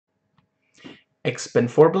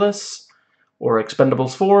Expend4bles, or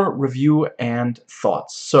Expendables 4, review and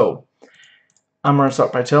thoughts. So, I'm going to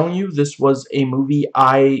start by telling you this was a movie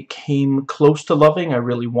I came close to loving. I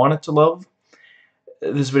really wanted to love.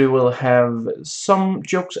 This video will have some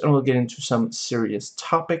jokes and we'll get into some serious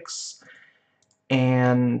topics.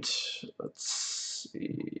 And let's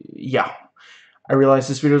see, yeah. I realize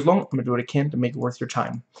this video is long. I'm going to do what I can to make it worth your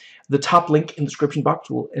time. The top link in the description box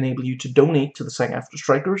will enable you to donate to the SAG-AFTRA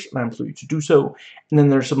strikers, and I implore you to do so. And then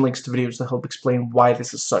there are some links to videos that help explain why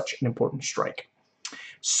this is such an important strike.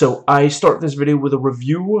 So I start this video with a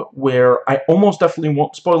review where I almost definitely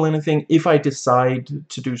won't spoil anything. If I decide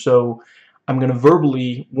to do so, I'm going to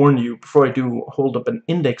verbally warn you before I do hold up an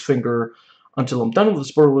index finger until I'm done with the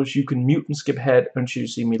spoilers. You can mute and skip ahead until you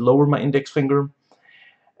see me lower my index finger.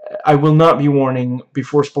 I will not be warning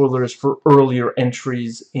before spoilers for earlier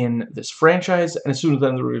entries in this franchise, and as soon as I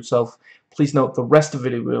end the review itself, please note the rest of the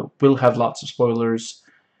video will have lots of spoilers.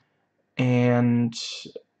 And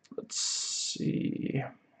let's see,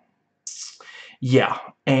 yeah,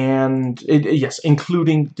 and yes,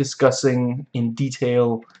 including discussing in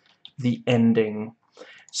detail the ending.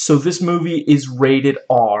 So this movie is rated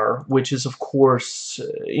R, which is, of course,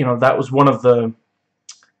 you know, that was one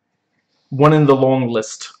in the long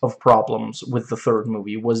list of problems with the third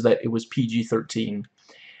movie, was that it was PG-13.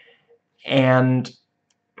 And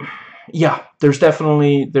yeah, there's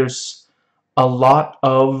a lot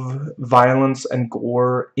of violence and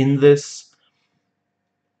gore in this.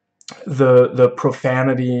 The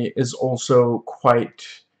profanity is also quite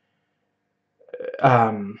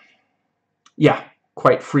yeah,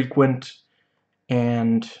 quite frequent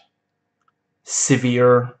and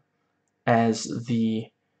severe, as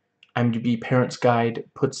the IMDb Parents Guide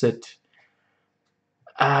puts it.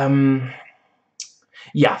 Yeah,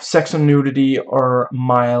 sex and nudity are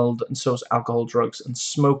mild, and so is alcohol, drugs, and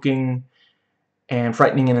smoking, and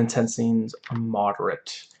frightening and intense scenes are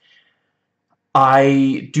moderate.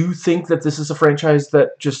 I do think that this is a franchise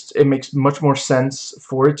that it makes much more sense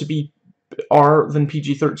for it to be R than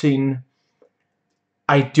PG-13.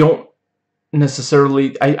 I don't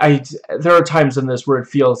necessarily... there are times in this where it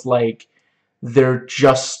feels like they're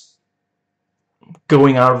just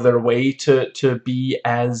going out of their way to be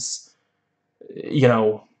as, you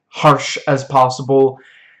know, harsh as possible,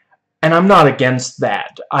 and I'm not against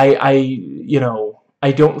that. You know,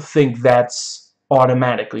 I don't think that's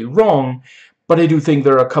automatically wrong, but I do think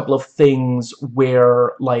there are a couple of things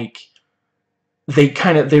where, like,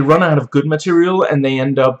 they run out of good material and they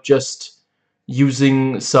end up just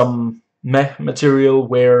using some meh material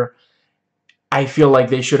where I feel like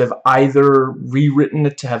they should have either rewritten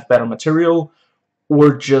it to have better material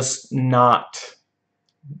or just not,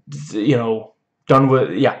 you know, done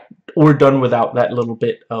without that little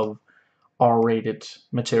bit of R-rated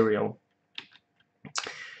material.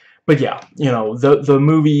 But yeah, you know, the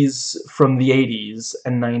movies from the 80s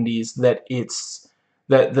and 90s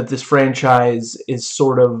that this franchise is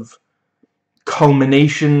sort of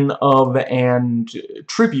culmination of and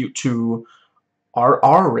tribute to are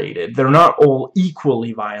R-rated. They're not all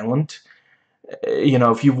equally violent. You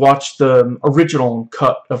know, if you watch the original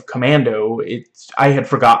cut of Commando, I had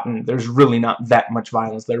forgotten there's really not that much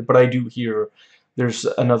violence there, but I do hear there's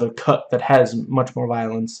another cut that has much more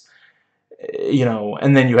violence. You know,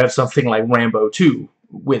 and then you have something like Rambo 2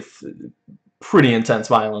 with pretty intense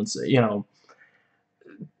violence, you know.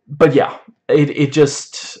 But yeah, it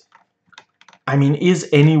just... I mean, is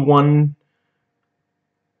anyone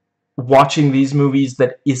watching these movies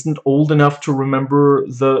that isn't old enough to remember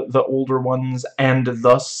the older ones and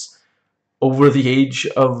thus over the age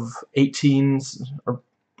of 18? Or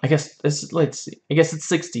I guess let's see, I guess it's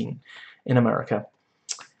 16 in America.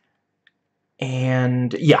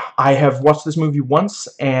 And yeah, I have watched this movie once,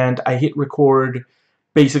 and I hit record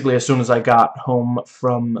basically as soon as I got home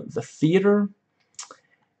from the theater.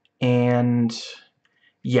 And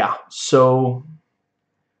yeah, so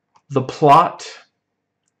the plot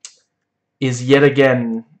is yet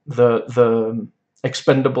again the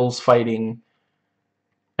Expendables fighting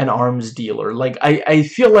an arms dealer. Like, I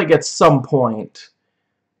feel like at some point,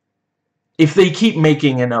 if they keep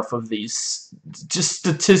making enough of these, just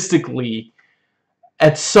statistically,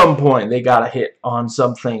 at some point they gotta hit on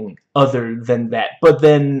something other than that. But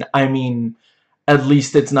then, I mean, at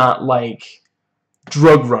least it's not like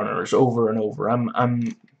drug runners over and over.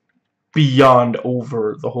 I'm beyond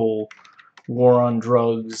over the whole war on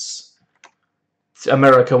drugs.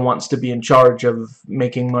 America wants to be in charge of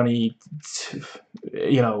making money,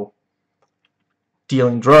 you know,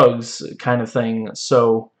 dealing drugs kind of thing.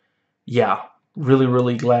 So, yeah, really,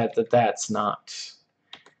 really glad that that's not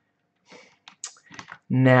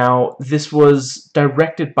Now, this was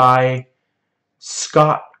directed by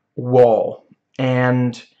Scott Wall,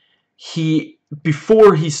 and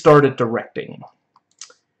before he started directing,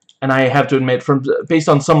 and I have to admit, based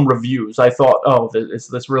on some reviews, I thought, oh, is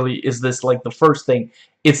this like the first thing?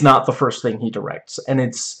 It's not the first thing he directs, and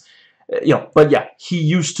it's, you know, but yeah, he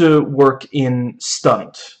used to work in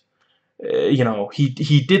stunt. You know, he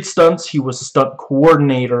did stunts. He was a stunt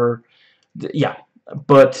coordinator. Yeah,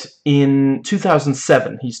 but in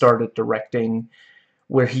 2007 he started directing,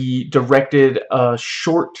 where he directed a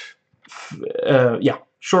short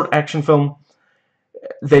action film.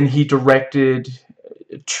 Then he directed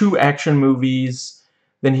 2 action movies.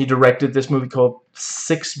 Then he directed this movie called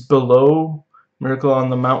Six Below, Miracle on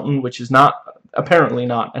the Mountain, which is apparently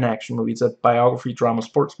not an action movie. It's a biography, drama,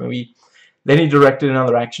 sports movie. Then he directed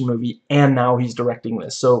another action movie, and now he's directing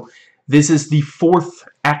this. So this is the 4th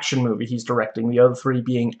action movie he's directing, the other 3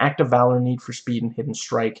 being Act of Valor, Need for Speed, and Hidden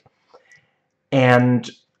Strike. And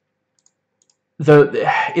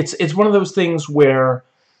it's one of those things where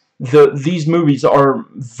these movies are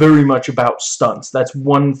very much about stunts. That's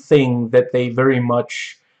one thing that they very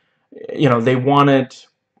much, you know,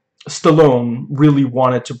 Stallone really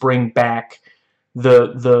wanted to bring back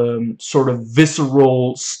the sort of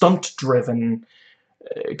visceral, stunt-driven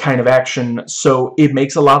kind of action. So it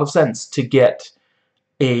makes a lot of sense to get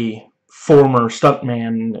a former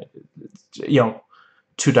stuntman, you know,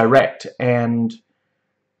 to direct. And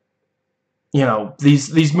you know,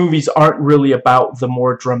 these movies aren't really about the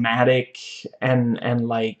more dramatic and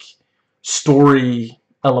like story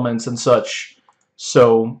elements and such.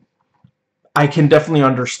 So I can definitely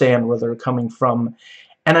understand where they're coming from.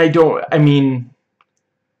 And I mean,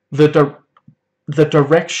 the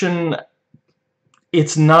direction,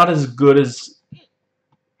 it's not as good as,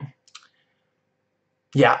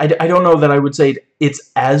 yeah, I don't know that I would say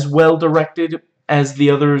it's as well directed as the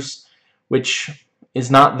others, which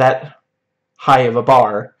is not that high of a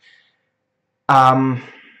bar.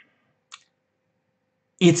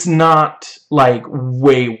 It's not like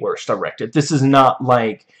way worse directed. This is not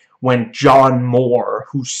like when John Moore,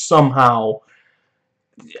 who somehow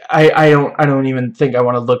I don't even think I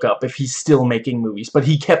want to look up if he's still making movies, but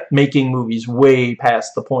he kept making movies way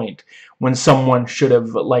past the point when someone should have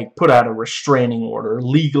like put out a restraining order,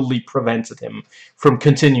 legally prevented him from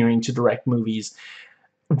continuing to direct movies.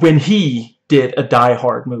 When he did a Die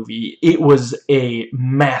Hard movie, it was a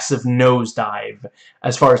massive nosedive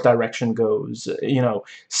as far as direction goes. You know,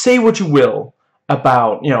 say what you will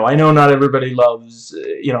about, you know, I know not everybody loves,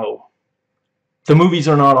 you know, the movies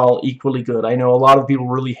are not all equally good. I know a lot of people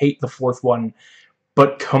really hate the 4th one,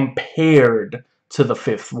 but compared to the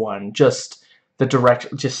 5th one, just the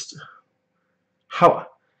direction, just how...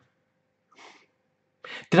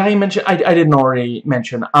 Did I mention? I didn't already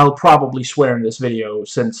mention. I'll probably swear in this video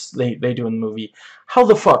since they do in the movie. How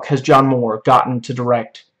the fuck has John Moore gotten to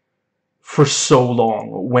direct for so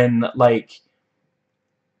long when, like,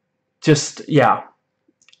 just, yeah,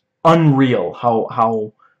 unreal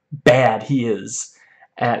how bad he is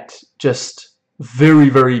at just very,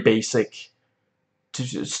 very basic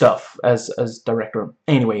stuff as director.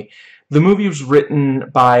 Anyway, the movie was written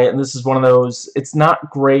by, and this is one of those, it's not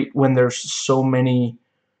great when there's so many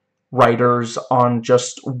writers on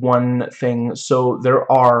just one thing. So there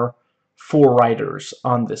are 4 writers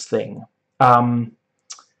on this thing.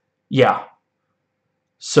 Yeah.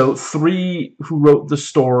 So 3 who wrote the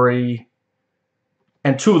story,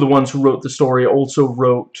 and 2 of the ones who wrote the story also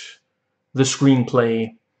wrote the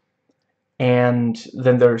screenplay. And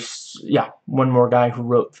then there's, yeah, one more guy who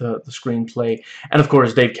wrote the screenplay. And of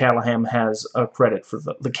course, Dave Callahan has a credit for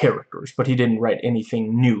the characters, but he didn't write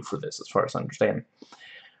anything new for this, as far as I understand.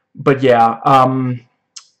 But yeah,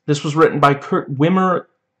 this was written by Kurt Wimmer,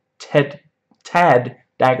 Tad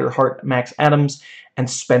Daggerhart, Max Adams, and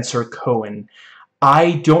Spencer Cohen.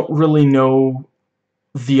 I don't really know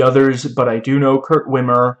the others, but I do know Kurt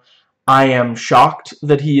Wimmer. I am shocked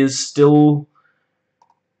that he is still,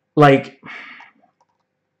 like,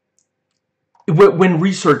 when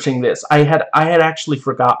researching this, I had actually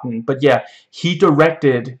forgotten, but yeah, he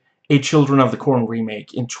directed a Children of the Corn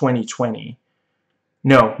remake in 2020.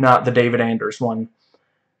 No, not the David Anders one.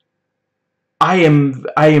 I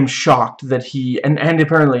am shocked that he, and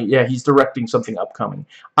apparently, yeah, he's directing something upcoming.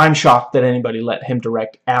 I'm shocked that anybody let him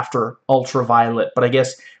direct after Ultraviolet, but I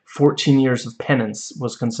guess 14 Years of Penance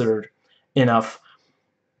was considered enough.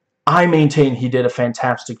 I maintain he did a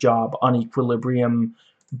fantastic job on Equilibrium,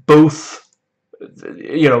 both,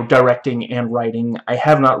 you know, directing and writing. I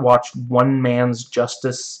have not watched One Man's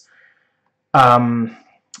Justice.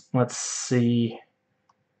 Let's see.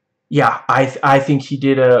 yeah, I think he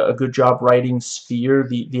did a good job writing Sphere.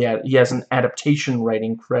 He has an adaptation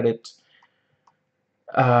writing credit.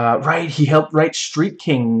 Right, he helped write Street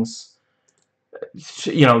Kings.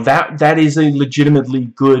 You know, that is a legitimately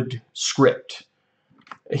good script.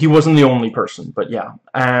 He wasn't the only person, but yeah.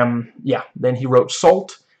 Yeah, then he wrote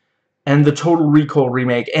Salt and the Total Recall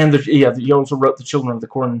remake, and he also wrote the Children of the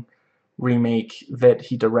Corn remake that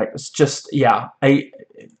he directed. It's just, yeah,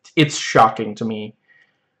 it's shocking to me.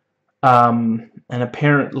 And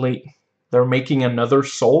apparently they're making another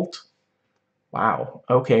Salt. Wow,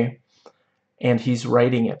 okay. And he's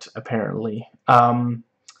writing it, apparently. And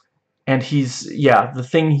he's, yeah, the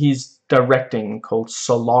thing he's directing called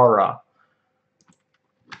Solara,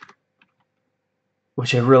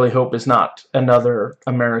 which I really hope is not another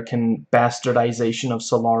American bastardization of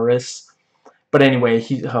Solaris. But anyway,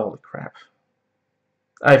 holy crap.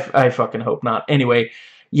 I fucking hope not. Anyway,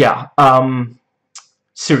 yeah,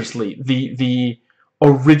 seriously, the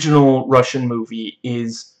original Russian movie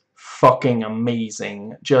is fucking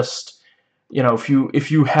amazing. Just, you know,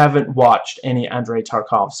 if you haven't watched any Andrei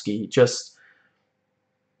Tarkovsky, just,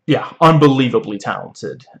 yeah, unbelievably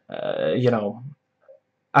talented. You know,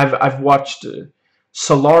 I've watched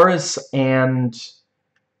Solaris and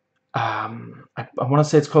I want to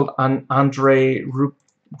say it's called Andrei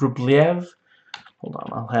Rublev. Hold on,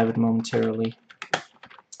 I'll have it momentarily.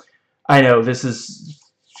 I know this is.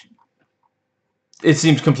 It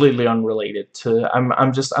seems completely unrelated to.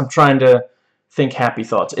 I'm trying to think happy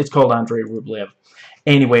thoughts. It's called Andrei Rublev.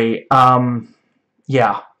 Anyway,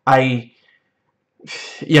 yeah,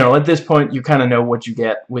 you know, at this point you kind of know what you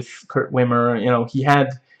get with Kurt Wimmer. You know, he had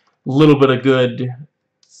a little bit of good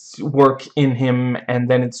work in him, and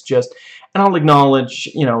then it's just, and I'll acknowledge,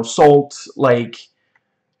 you know, Salt and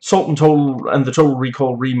the Total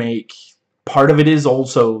Recall remake, part of it is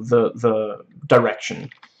also the direction,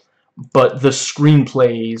 but the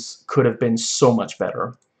screenplays could have been so much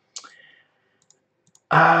better.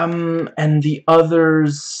 And the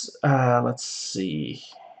others, let's see.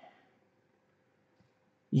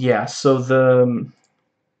 Yeah, so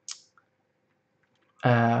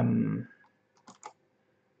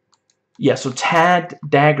yeah, so Tad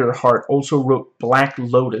Daggerhart also wrote Black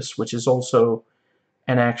Lotus, which is also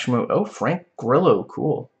an action movie. Oh, Frank Grillo,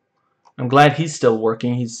 cool. I'm glad he's still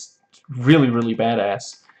working. He's really, really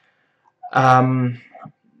badass.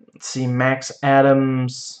 Let's see, Max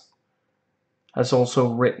Adams has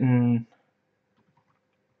also written,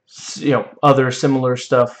 you know, other similar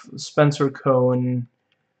stuff. Spencer Cohen.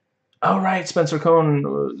 Oh, right, Spencer Cohen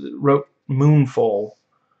wrote Moonfall.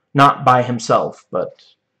 Not by himself, but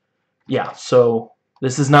yeah, so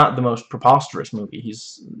this is not the most preposterous movie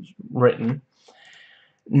he's written.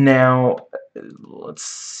 Now, let's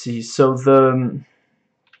see, so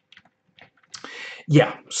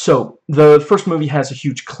yeah, so the first movie has a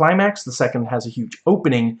huge climax, the second has a huge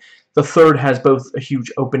opening, the third has both a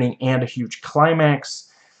huge opening and a huge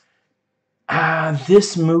climax.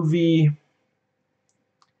 This movie,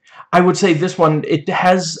 I would say this one, it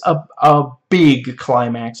has a big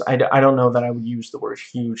climax. I don't know that I would use the word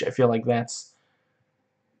huge. I feel like that's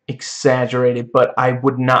exaggerated, but I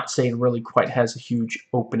would not say it really quite has a huge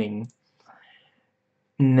opening.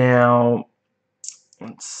 Now,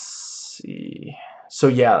 let's see. So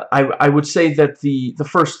yeah, I would say that the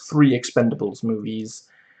first three Expendables movies,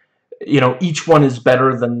 you know, each one is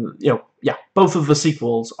better than, you know, yeah, both of the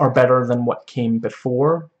sequels are better than what came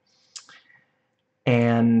before.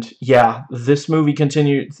 And yeah, this movie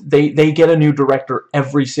continued. They get a new director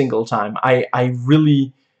every single time. I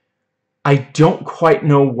don't quite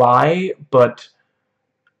know why, but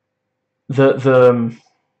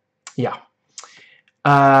yeah.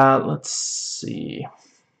 Let's see.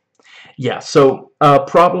 Yeah, so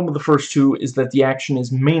problem with the first two is that the action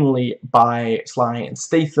is mainly by Sly and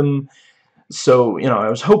Statham. So, you know,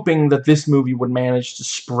 I was hoping that this movie would manage to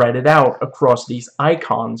spread it out across these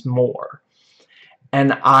icons more.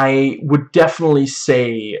 And I would definitely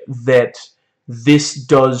say that this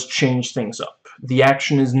does change things up. The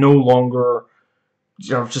action is no longer,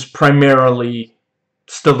 you know, just primarily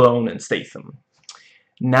Stallone and Statham.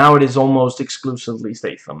 Now it is almost exclusively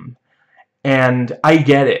Statham. And I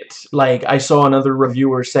get it. Like, I saw another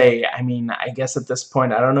reviewer say, I mean, I guess at this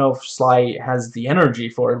point, I don't know if Sly has the energy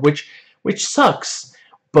for it, which sucks.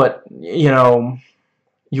 But, you know,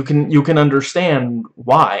 you can understand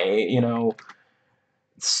why, you know.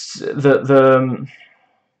 Let's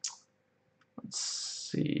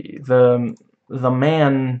see, the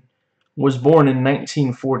man was born in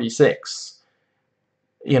 1946.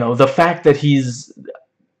 You know, the fact that he's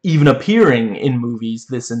even appearing in movies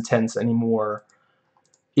this intense anymore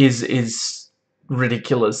is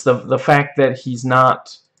ridiculous. The fact that he's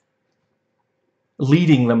not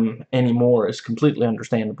leading them anymore is completely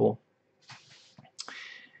understandable.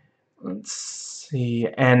 Let's see,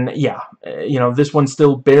 and yeah, you know, this one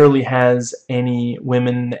still barely has any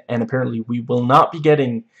women, and apparently we will not be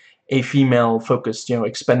getting a female-focused, you know,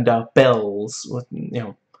 Expendables with, you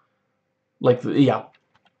know, like, yeah,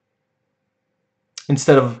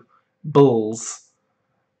 instead of bulls,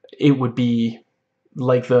 it would be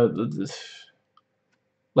like the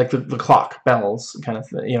clock bells kind of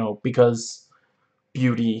thing, you know, because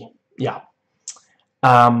beauty, yeah.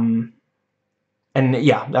 Um, and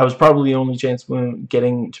yeah, that was probably the only chance we're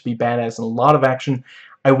getting to be badass in a lot of action.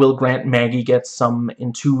 I will grant Maggie gets some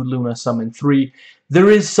in 2, Luna some in 3. There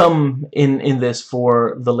is some in this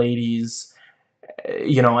for the ladies,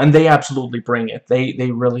 you know, and they absolutely bring it.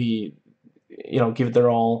 They really, you know, give it their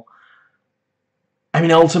all. I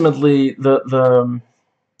mean, ultimately,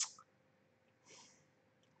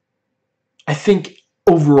 I think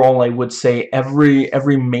overall I would say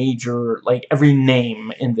every major, like every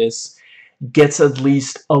name in this gets at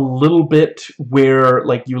least a little bit where,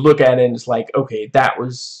 like, you look at it and it's like, okay, that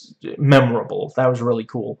was memorable, that was really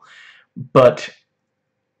cool. But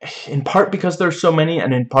in part because there's so many,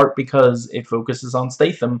 and in part because it focuses on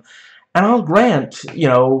Statham, and I'll grant, you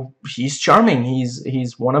know, he's charming,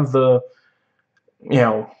 he's one of the, you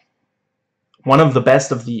know, one of the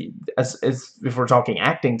best of the, as if we're talking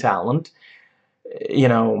acting talent, you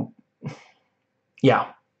know, yeah.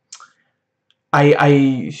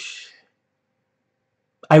 I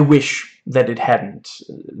I wish that it hadn't,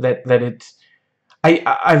 that it,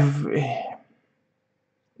 I've,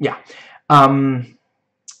 yeah, um,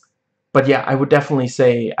 but yeah, I would definitely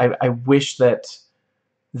say I wish that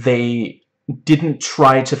they didn't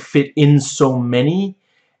try to fit in so many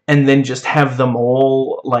and then just have them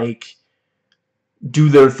all, like, do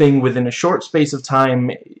their thing within a short space of time.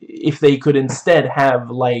 If they could instead have,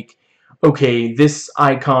 like, okay, this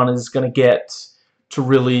icon is gonna get to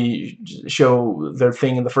really show their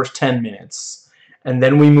thing in the first 10 minutes, and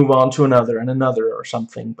then we move on to another and another or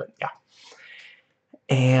something. But yeah.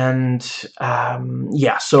 And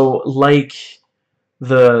yeah, so like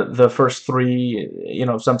the first 3, you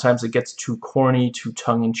know, sometimes it gets too corny, too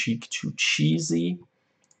tongue-in-cheek, too cheesy.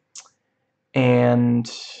 And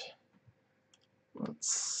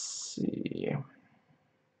let's see.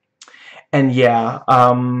 And yeah,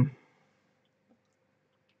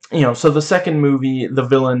 you know, so the second movie, the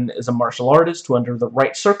villain is a martial artist who, under the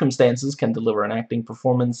right circumstances, can deliver an acting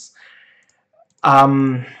performance.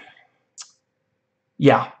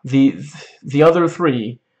 Yeah, the other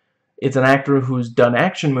 3, it's an actor who's done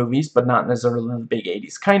action movies, but not necessarily the big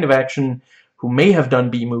 80s kind of action, who may have done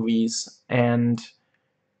B movies, and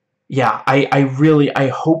yeah, I really, I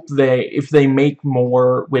hope they, if they make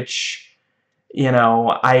more, which, you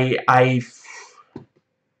know, I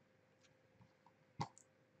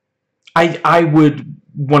would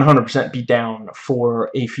 100% be down for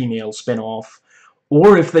a female spin-off.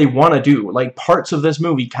 Or if they want to do, like, parts of this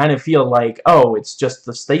movie kind of feel like, oh, it's just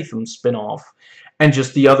the Statham spin-off, and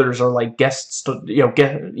just the others are like guests, you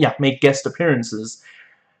know, make guest appearances.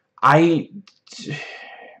 I'd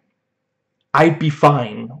be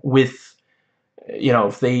fine with, you know,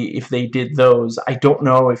 if they did those. I don't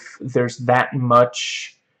know if there's that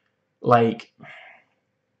much, like,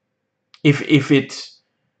 if it,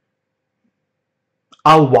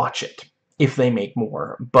 I'll watch it if they make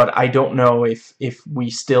more, but I don't know if we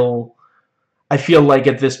still, I feel like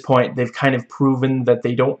at this point they've kind of proven that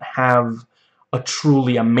they don't have a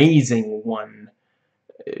truly amazing one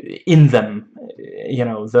in them. You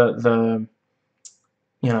know,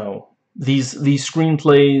 you know, these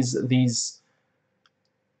screenplays, these,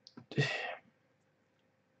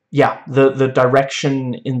 yeah, the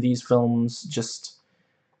direction in these films, just,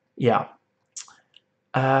 yeah.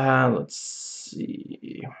 Let's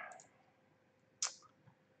see.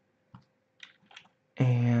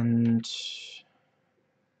 And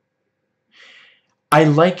I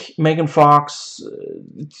like Megan Fox.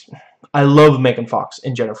 I love Megan Fox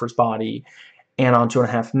in Jennifer's Body and on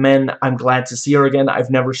 2.5 Men. I'm glad to see her again. I've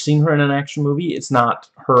never seen her in an action movie. It's not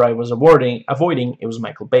her I was avoiding. It was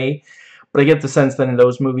Michael Bay. But I get the sense that in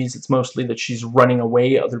those movies, it's mostly that she's running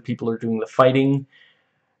away. Other people are doing the fighting.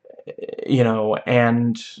 You know,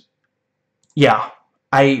 and yeah,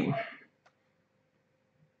 I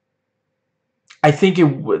think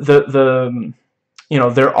the you know,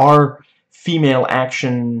 there are female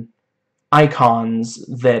action icons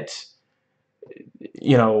that,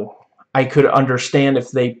 you know, I could understand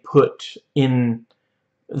if they put in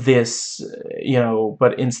this, you know,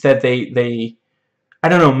 but instead they I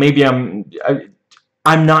don't know, maybe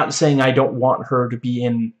I'm not saying I don't want her to be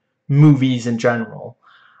in movies in general.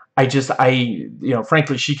 You know,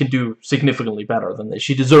 frankly, she can do significantly better than this.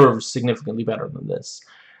 She deserves significantly better than this.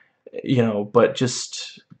 You know, but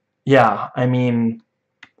just, yeah, I mean,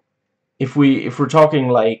 if we're talking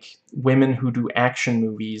like women who do action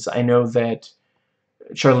movies, I know that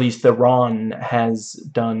Charlize Theron has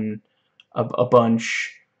done a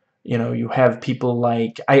bunch. You know, you have people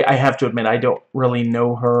like, I have to admit, I don't really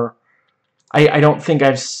know her. I don't think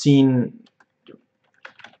I've seen,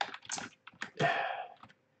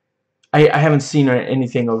 I haven't seen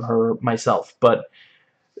anything of her myself, but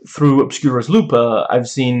through Obscura's Lupa, I've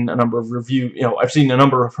seen a number of I've seen a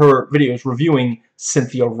number of her videos reviewing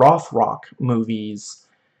Cynthia Rothrock movies.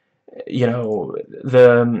 You know,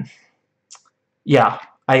 yeah,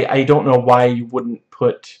 I don't know why you wouldn't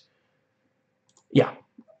put, yeah,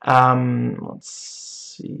 let's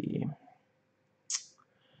see.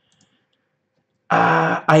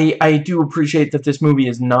 I do appreciate that this movie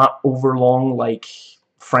is not overlong, like,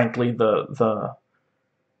 frankly, the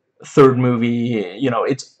third movie. You know,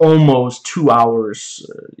 it's almost 2 hours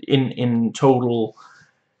in total.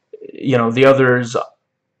 You know, the others,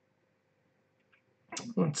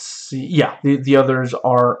 let's see, yeah, the others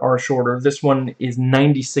are shorter. This one is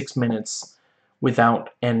 96 minutes without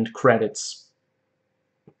end credits.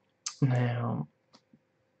 Now,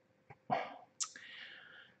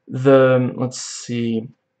 let's see,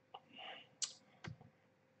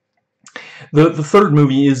 the third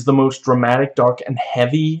movie is the most dramatic, dark, and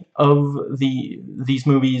heavy of these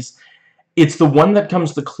movies. It's the one that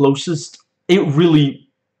comes the closest. It really,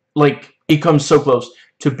 like, it comes so close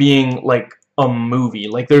to being like a movie.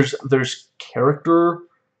 Like, there's character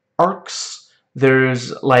arcs.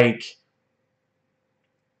 There's like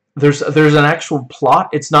there's an actual plot.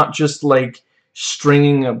 It's not just like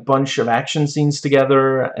stringing a bunch of action scenes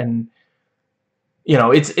together, and you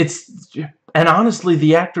know, and honestly,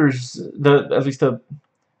 the actors, at least the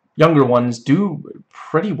younger ones, do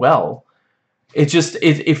pretty well. It just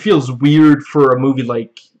it feels weird for a movie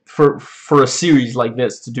like for a series like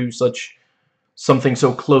this to do something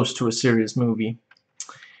so close to a serious movie.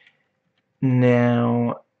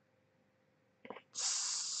 Now, let's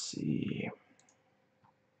see.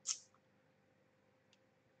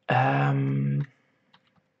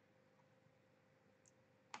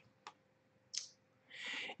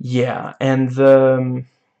 Yeah, and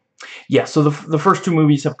yeah, so the first two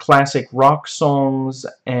movies have classic rock songs,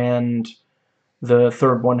 and the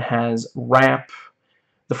third one has rap.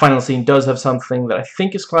 The final scene does have something that I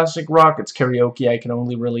think is classic rock. It's karaoke. I can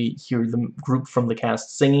only really hear the group from the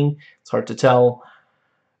cast singing. It's hard to tell.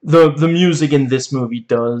 The music in this movie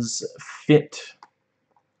does fit.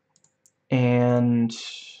 And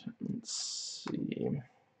let's see.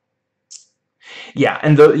 Yeah,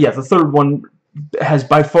 and the third one has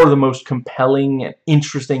by far the most compelling and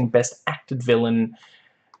interesting best acted villain.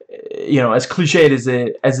 You know, as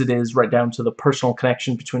cliched as it is, right down to the personal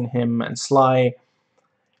connection between him and Sly.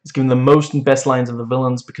 It's given the most and best lines of the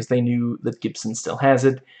villains because they knew that Gibson still has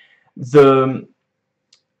it.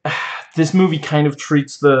 This movie kind of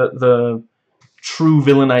treats the true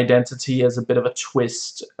villain identity as a bit of a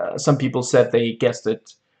twist. Some people said they guessed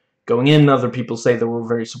it going in. Other people say they were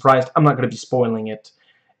very surprised. I'm not going to be spoiling it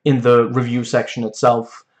in the review section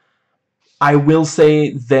itself. I will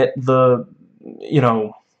say that you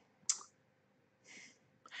know,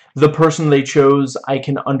 the person they chose, I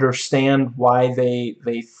can understand why they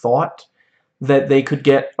thought that they could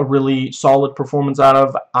get a really solid performance out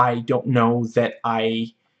of. I don't know that I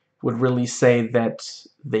would really say that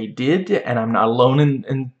they did, and I'm not alone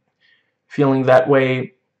in feeling that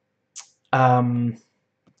way.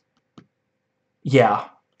 Yeah.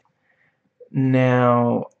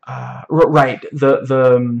 Now, right,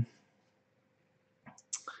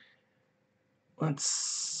 let's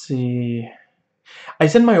see. I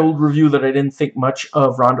said in my old review that I didn't think much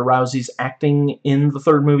of Ronda Rousey's acting in the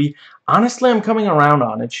third movie. Honestly, I'm coming around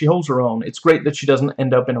on it. She holds her own. It's great that she doesn't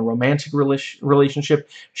end up in a romantic relationship.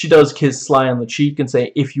 She does kiss Sly on the cheek and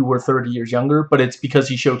say, "If you were 30 years younger," but it's because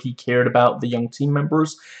he showed he cared about the young team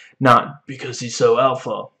members, not because he's so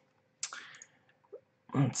alpha.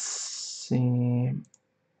 Let's see.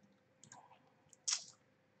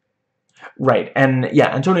 Right, and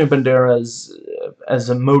yeah, Antonio Banderas as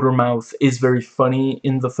a motor mouth is very funny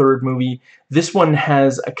in the third movie. This one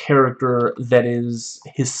has a character that is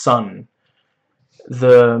his son.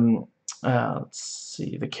 Let's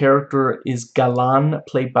see, the character is Galan,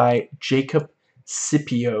 played by Jacob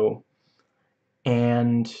Scipio,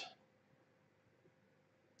 and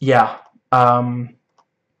yeah,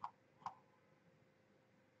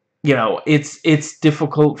 you know, it's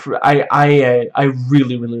difficult for I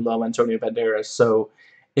really love Antonio Banderas, so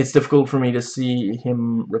it's difficult for me to see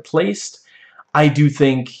him replaced. I do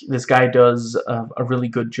think this guy does a really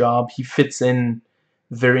good job. He fits in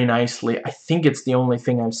very nicely. I think it's the only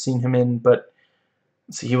thing I've seen him in, but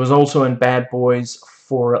see, he was also in Bad Boys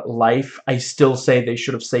for Life. I still say they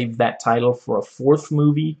should have saved that title for a fourth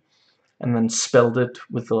movie and then spelled it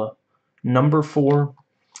with a number 4.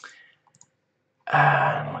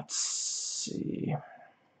 Let's see.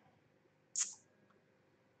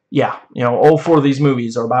 Yeah, you know, all 4 of these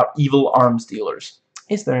movies are about evil arms dealers.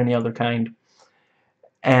 Is there any other kind?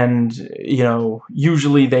 And, you know,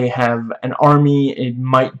 usually they have an army. It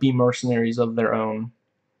might be mercenaries of their own.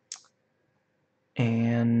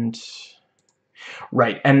 And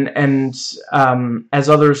right, and as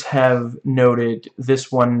others have noted,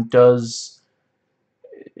 this one does,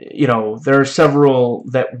 you know, there are several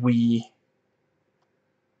that we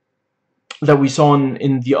saw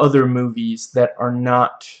in the other movies that are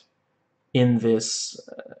not in this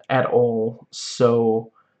at all.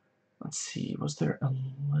 So let's see, was there a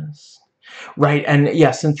list? Right, and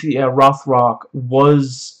yeah, Cynthia Rothrock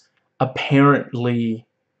was apparently,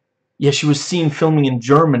 yeah, she was seen filming in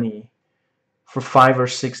Germany for 5 or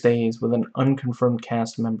 6 days with an unconfirmed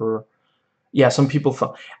cast member. Yeah, some people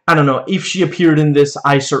thought, I don't know, if she appeared in this,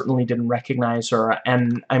 I certainly didn't recognize her,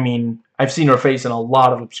 and, I mean, I've seen her face in a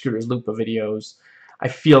lot of obscure Lupa videos. I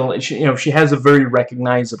feel, she, you know, she has a very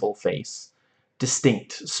recognizable face.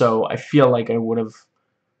 Distinct, so I feel like I would have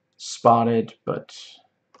spotted, but,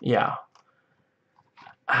 yeah.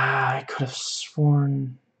 I could have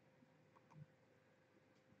sworn...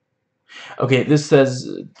 Okay, this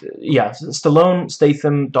says, yeah, Stallone,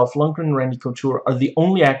 Statham, Dolph Lundgren, Randy Couture are the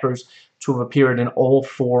only actors to have appeared in all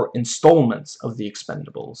 4 installments of the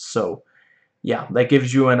Expendables. So, yeah, that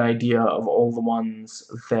gives you an idea of all the ones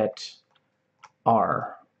that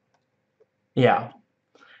are. Yeah.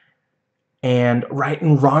 And, right,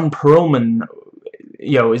 and Ron Perlman,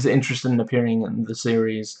 you know, is interested in appearing in the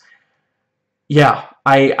series. Yeah,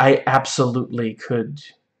 I absolutely could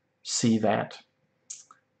see that.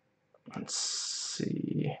 Let's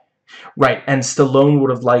see. Right, and Stallone would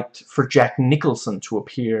have liked for Jack Nicholson to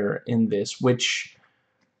appear in this, which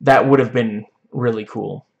that would have been really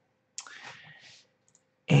cool.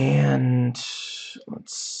 And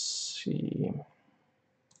let's see.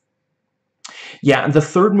 Yeah, and the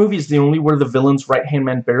third movie is the only where the villain's right-hand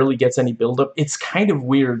man barely gets any build-up. It's kind of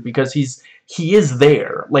weird because he is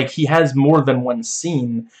there. Like, he has more than one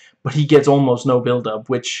scene, but he gets almost no build-up,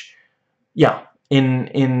 which, yeah,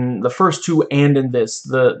 in the first 2 and in this,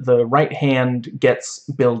 the right hand gets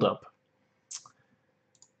build-up.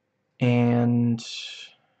 And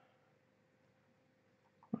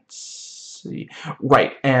let's see.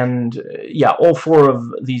 Right, and yeah, all 4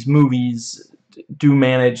 of these movies do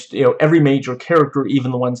manage, you know, every major character,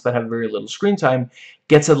 even the ones that have very little screen time,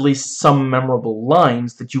 gets at least some memorable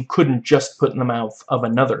lines that you couldn't just put in the mouth of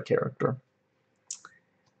another character.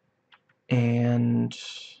 And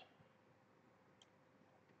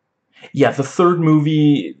yeah, the third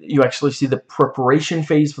movie, you actually see the preparation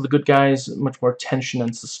phase for the good guys, much more tension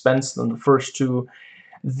and suspense than the first 2.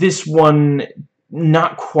 This one,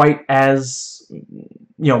 not quite as, you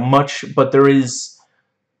know, much, but there is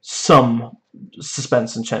some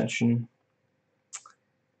suspense and tension.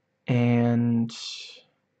 And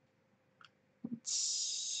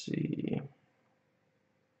let's see.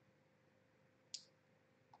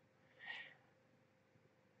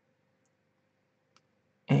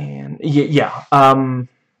 And yeah,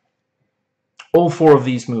 all 4 of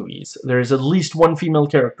these movies, there is at least one female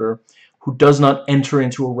character who does not enter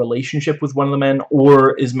into a relationship with one of the men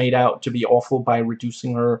or is made out to be awful by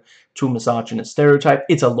reducing her to a misogynist stereotype.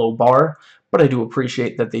 It's a low bar, but I do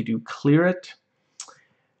appreciate that they do clear it.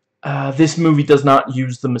 This movie does not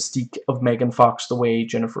use the mystique of Megan Fox the way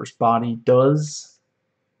Jennifer's Body does.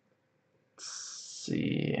 Let's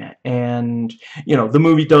see, and you know, the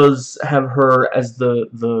movie does have her as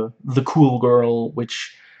the cool girl,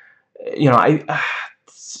 which, you know,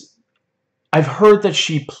 I've heard that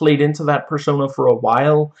she played into that persona for a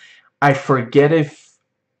while. I forget if...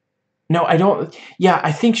 No, I don't... Yeah,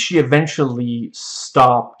 I think she eventually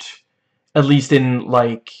stopped, at least in,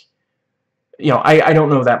 like... You know, I don't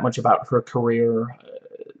know that much about her career.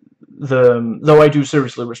 Though I do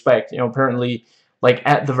seriously respect, you know, apparently, like,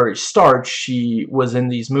 at the very start, she was in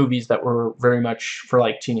these movies that were very much for,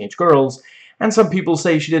 like, teenage girls, and some people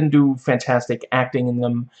say she didn't do fantastic acting in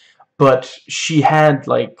them. But she had,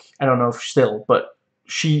 like, I don't know if still, but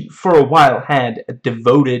she, for a while, had a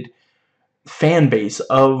devoted fan base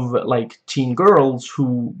of like teen girls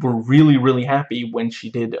who were really, really happy when she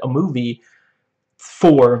did a movie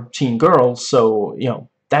for teen girls. So, you know,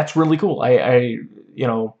 that's really cool. You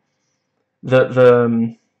know,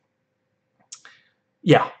 the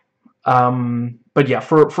yeah. But yeah,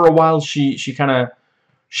 for a while she kind of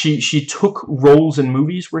she took roles in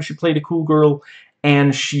movies where she played a cool girl,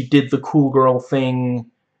 and she did the cool girl thing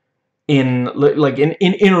in like in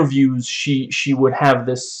interviews. She would have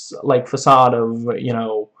this like facade of,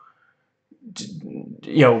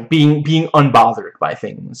 being unbothered by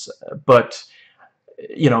things, but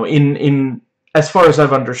you know, in as far as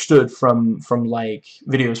I've understood from like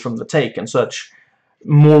videos from The Take and such,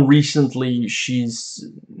 more recently she's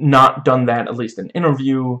not done that, at least in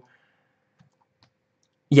interview.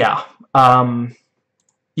 Yeah,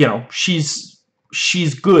 you know, she's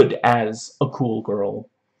good as a cool girl.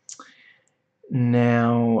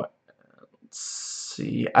 Now, let's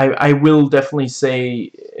see. I will definitely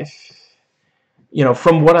say, you know,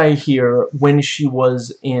 from what I hear, when she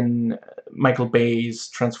was in Michael Bay's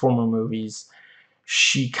Transformer movies,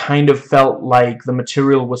 she kind of felt like the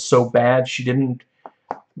material was so bad she didn't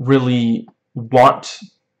really want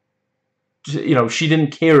to, you know, she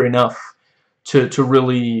didn't care enough to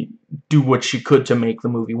really do what she could to make the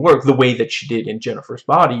movie work the way that she did in Jennifer's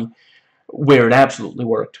Body, where it absolutely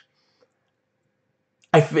worked.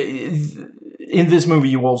 In this movie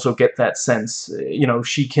you also get that sense, you know,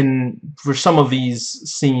 she can, for some of these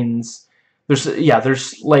scenes, there's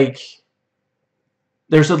like,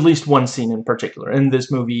 there's at least one scene in particular in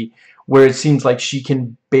this movie where it seems like she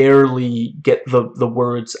can barely get the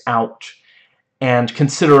words out, and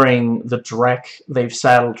considering the dreck they've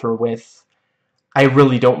saddled her with, I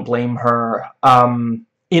really don't blame her.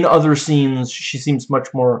 In other scenes she seems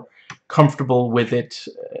much more comfortable with it,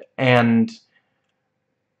 and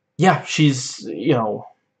yeah, she's, you know,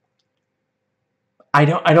 I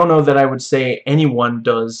don't know that I would say anyone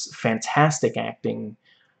does fantastic acting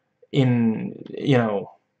in, you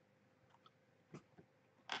know,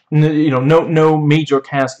 no major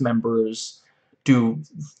cast members do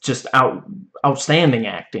just outstanding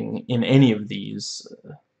acting in any of these.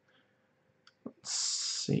 Let's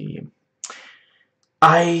see.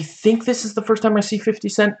 I think this is the first time I see 50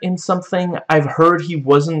 Cent in something. I've heard he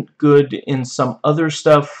wasn't good in some other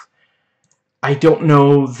stuff. I don't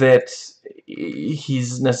know that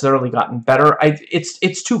he's necessarily gotten better.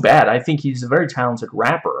 It's too bad. I think he's a very talented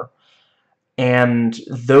rapper. And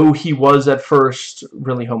though he was at first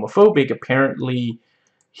really homophobic, apparently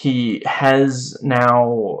he has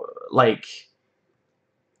now, like,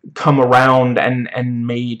 come around and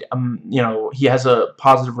made, you know, he has a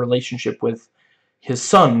positive relationship with his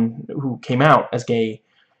son, who came out as gay,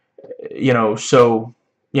 you know, so,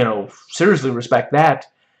 you know, seriously respect that.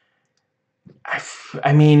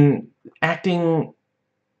 I mean, acting,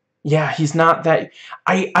 yeah, he's not that,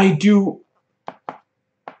 I do,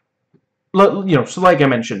 you know, so like I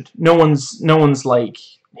mentioned, no one's like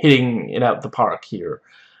hitting it out the park here.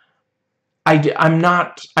 I'm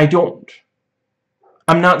not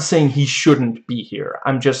saying he shouldn't be here.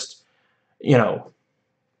 I'm just, you know,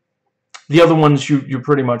 the other ones you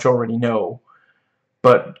pretty much already know.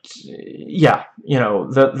 But yeah, you know,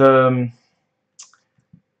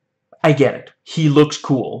 I get it. He looks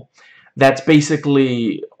cool. That's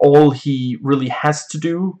basically all he really has to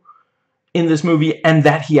do in this movie, and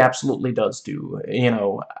that he absolutely does do. You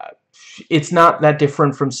know, it's not that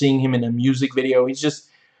different from seeing him in a music video. He's just,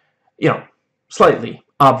 you know, slightly,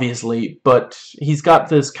 obviously, but he's got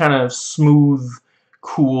this kind of smooth,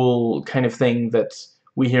 cool kind of thing that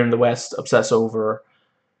we here in the West obsess over,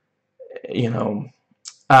 you know.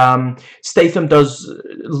 Statham does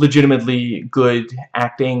legitimately good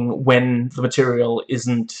acting when the material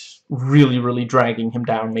isn't really, really dragging him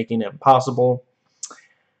down, making it impossible.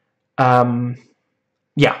 Yeah,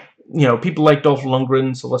 you know, people like Dolph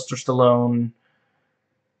Lundgren, Sylvester Stallone,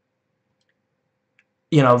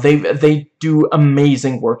 you know, they do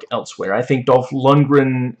amazing work elsewhere. I think Dolph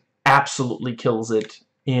Lundgren absolutely kills it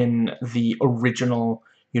in the original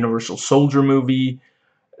Universal Soldier movie.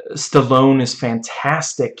 Stallone is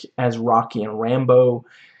fantastic as Rocky and Rambo.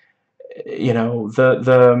 You know,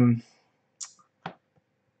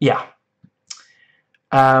 yeah.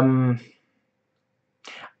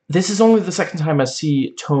 This is only the second time I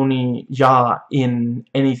see Tony Jaa in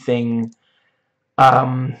anything,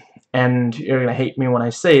 and you're gonna hate me when I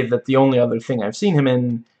say that the only other thing I've seen him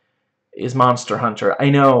in is Monster Hunter. I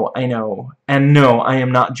know, and no, I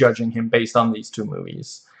am not judging him based on these two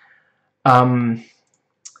movies.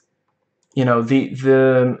 You know,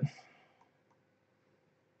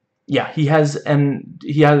 yeah, he's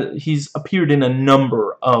appeared in a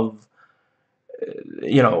number of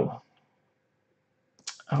you know,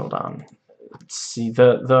 hold on. Let's see.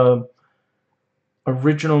 The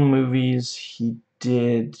original movies he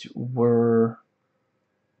did were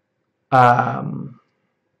Thai.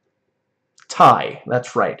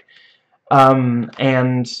 That's right.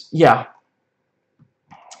 And yeah,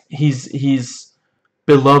 he's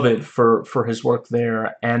beloved for his work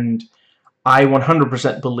there, and I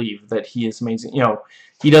 100% believe that he is amazing. You know,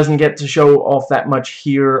 he doesn't get to show off that much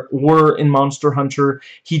here or in Monster Hunter.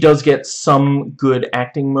 He does get some good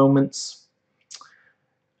acting moments.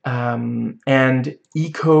 And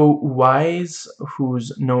Iko Uwais,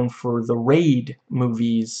 who's known for the Raid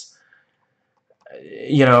movies,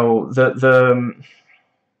 you know,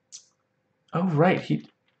 oh right,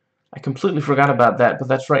 I completely forgot about that, but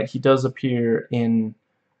that's right, he does appear in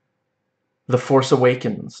The Force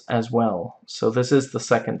Awakens as well. So this is the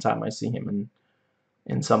second time I see him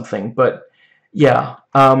in something. But yeah,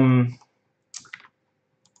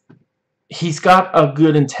 he's got a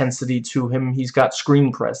good intensity to him. He's got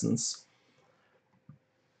screen presence.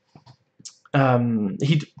 You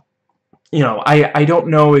know, I don't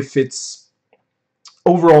know if it's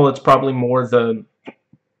overall. It's probably more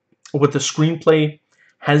what the screenplay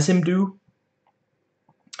has him do.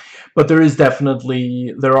 But there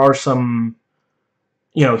are some,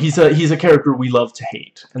 you know, he's a character we love to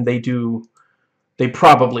hate, and they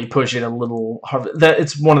probably push it a little hard. That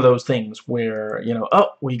it's one of those things where, you know,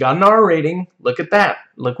 oh, we got an R rating. Look at that.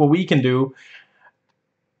 Look what we can do.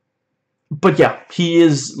 But yeah, he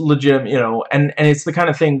is legitimate, you know, and it's the kind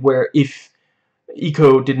of thing where if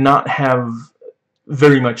Iko did not have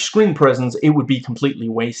very much screen presence, it would be completely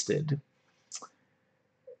wasted.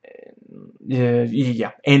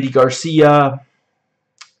 Yeah, Andy Garcia.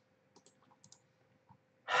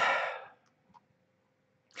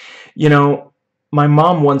 You know, my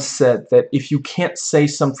mom once said that if you can't say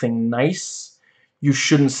something nice, you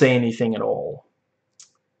shouldn't say anything at all.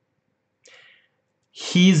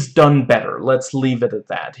 He's done better. Let's leave it at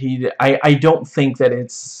that. I don't think that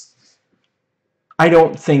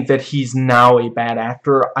he's now a bad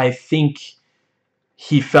actor. I think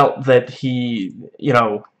he felt that you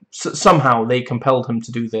know, somehow they compelled him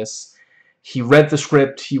to do this. He read the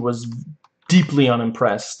script, he was deeply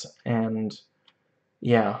unimpressed, and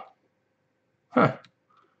yeah. Huh.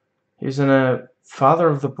 He was in a Father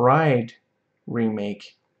of the Bride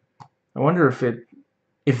remake. I wonder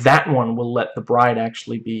if that one will let the bride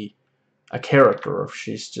actually be a character, or if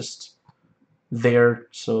she's just there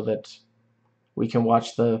so that we can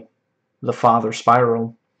watch the father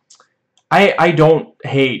spiral. I don't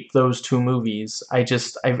hate those two movies. I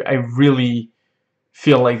really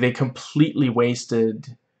feel like they completely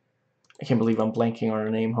wasted. I can't believe I'm blanking on her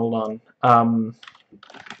name. Hold on.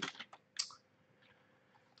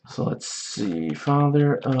 So let's see.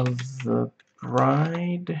 Father of the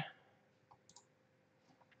Bride.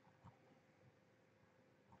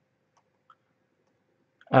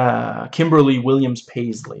 Kimberly Williams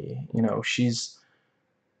Paisley. You know, she's,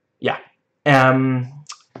 yeah.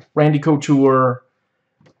 Randy Couture.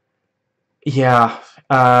 Yeah.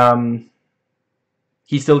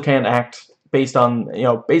 He still can't act based on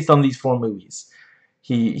these 4 movies.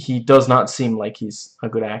 He does not seem like he's a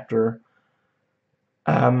good actor.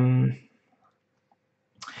 Levi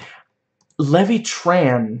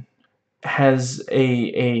Tran has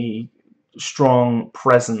a strong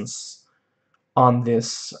presence on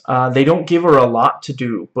this. They don't give her a lot to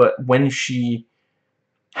do, but when she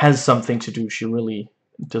has something to do, she really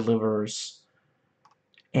delivers.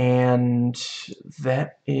 And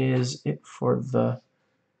that is it for the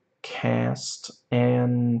cast.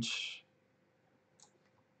 And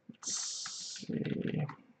let's see.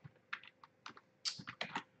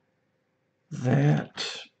 That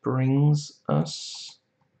brings us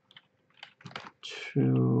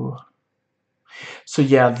to, so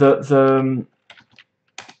yeah, the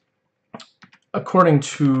according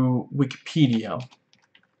to Wikipedia,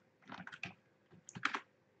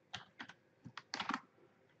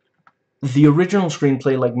 the original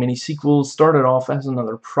screenplay, like many sequels, started off as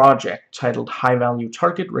another project titled High Value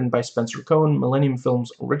Target, written by Spencer Cohen. Millennium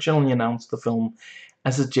Films originally announced the film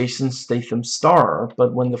as a Jason Statham star,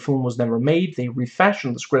 but when the film was never made, they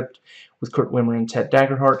refashioned the script with Kurt Wimmer and Ted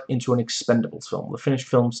Daggerhart into an Expendables film. The finished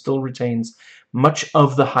film still retains much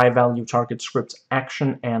of the High Value Target script's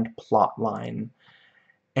action and plot line.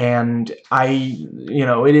 And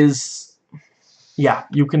it is, yeah,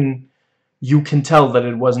 you can tell that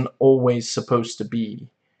it wasn't always supposed to be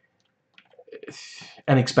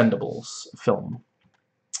an Expendables film.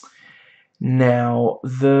 Now,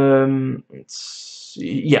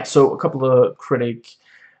 yeah, so a couple of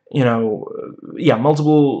you know, yeah,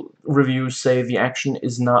 multiple reviews say the action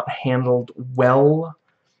is not handled well.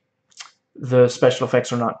 The special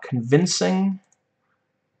effects are not convincing.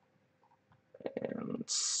 And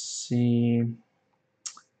let's see.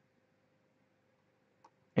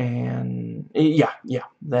 And yeah,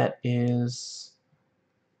 that is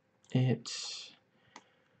it.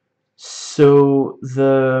 So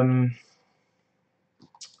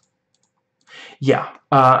yeah,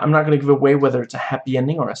 I'm not going to give away whether it's a happy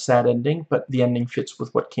ending or a sad ending, but the ending fits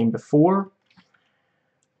with what came before.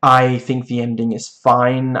 I think the ending is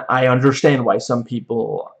fine. I understand why some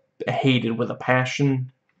people hate it with a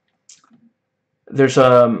passion. There's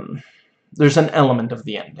an element of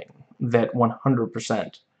the ending that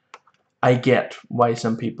 100% I get why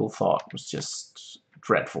some people thought was just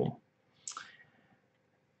dreadful.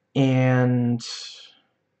 And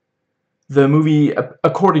the movie,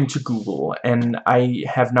 according to Google, and I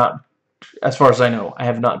have not, as far as I know, I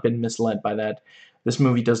have not been misled by that, this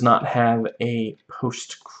movie does not have a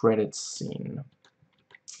post-credits scene.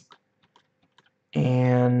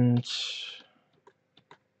 And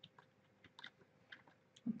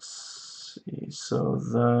let's see, so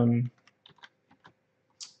the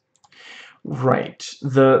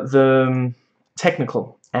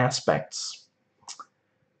technical aspects.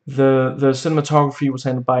 The cinematography was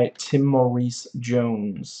handled by Tim Maurice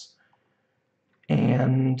Jones.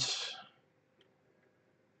 And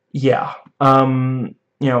yeah, you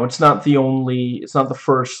know, it's not the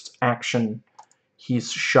first action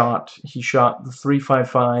he's shot. He shot the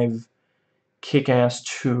 355, Kick-Ass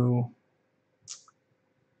 2.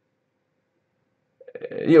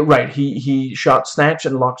 Yeah, right, he shot Snatch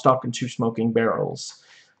and Lock, Stock, and Two Smoking Barrels.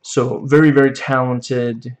 So very, very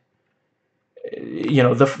talented. You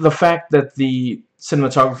know, the fact that the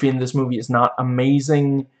cinematography in this movie is not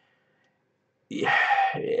amazing,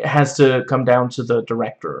 it has to come down to the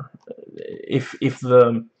director. If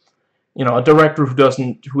the, you know, a director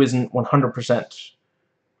who isn't 100%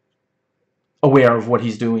 aware of what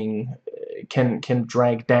he's doing can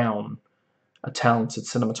drag down a talented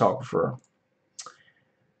cinematographer.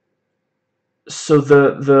 So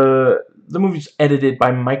the movie's edited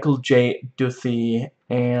by Michael J. Duthie,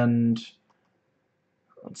 and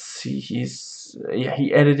let's see,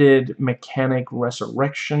 he edited Mechanic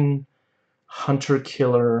Resurrection, Hunter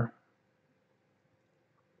Killer,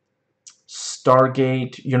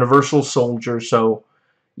 Stargate, Universal Soldier. So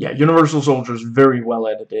yeah, Universal Soldier is very well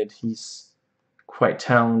edited. He's quite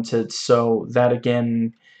talented. So that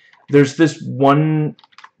again, there's this one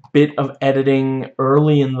bit of editing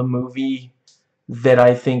early in the movie that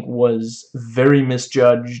I think was very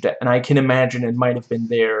misjudged, and I can imagine it might have been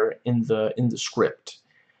there in the script.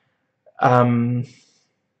 I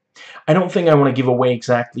don't think I want to give away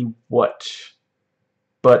exactly what,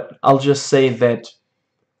 but I'll just say that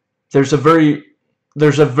there's a very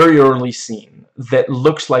early scene that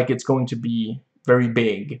looks like it's going to be very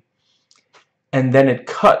big, and then it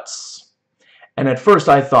cuts, and at first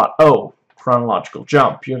I thought, oh, chronological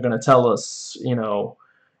jump, you're going to tell us, you know,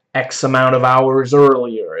 X amount of hours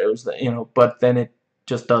earlier. It was, you know, but then it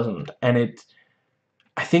just doesn't, and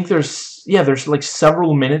I think there's like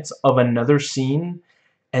several minutes of another scene,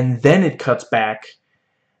 and then it cuts back,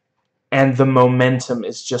 and the momentum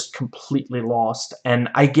is just completely lost. And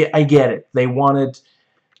I get it. They wanted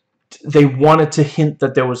to hint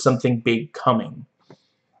that there was something big coming,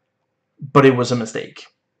 but it was a mistake.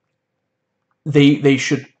 They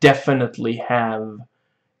should definitely have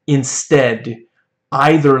instead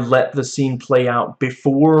either let the scene play out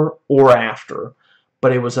before or after,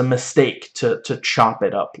 but it was a mistake to chop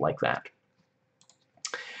it up like that.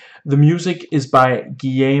 The music is by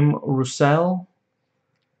Guillaume Roussel,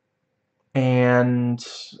 and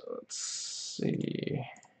let's see.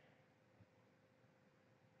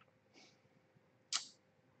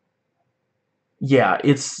 Yeah,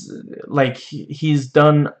 it's like he's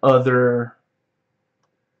done other.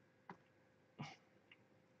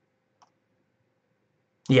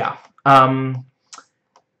 Yeah,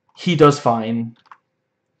 he does fine.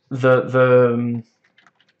 Let's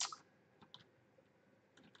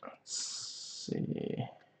see.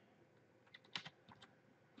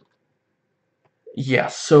 Yeah,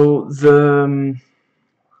 so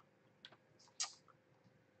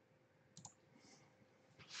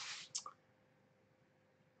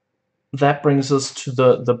that brings us to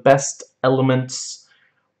the best elements,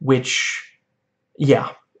 which,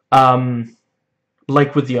 yeah,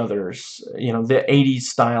 like with the others, you know, the 80s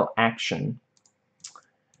style action.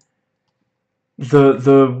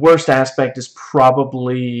 The worst aspect is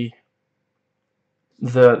probably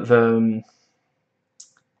the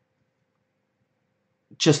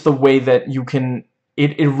just the way that you can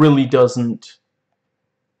it really doesn't.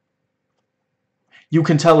 You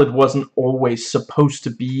can tell it wasn't always supposed to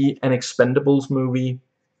be an Expendables movie.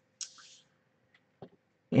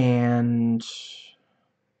 And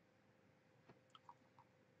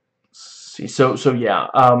see, so yeah,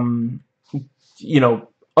 you know,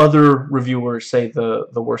 other reviewers say the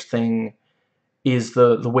worst thing is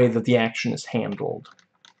the way that the action is handled.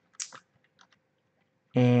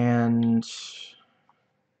 And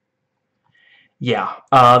yeah,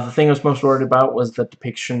 the thing I was most worried about was the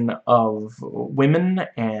depiction of women,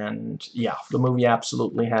 and yeah, the movie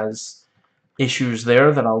absolutely has issues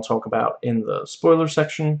there that I'll talk about in the spoiler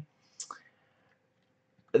section.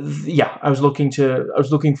 Yeah, I was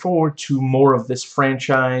looking forward to more of this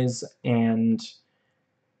franchise, and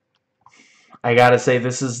I gotta say,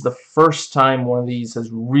 this is the first time one of these has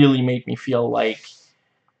really made me feel like,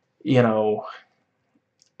 you know,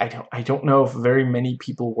 I don't know if very many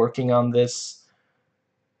people working on this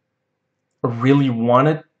really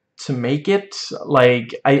wanted to make it.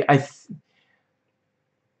 Like,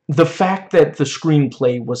 the fact that the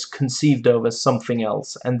screenplay was conceived of as something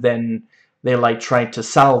else, and then they like tried to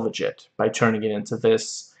salvage it by turning it into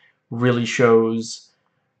this, really shows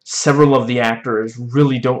several of the actors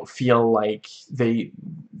really don't feel like they,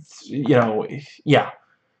 you know, yeah,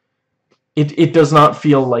 it does not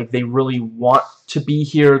feel like they really want to be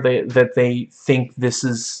here, that they think this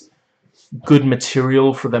is good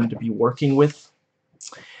material for them to be working with.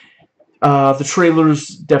 The trailers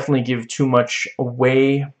definitely give too much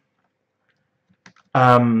away.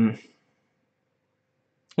 You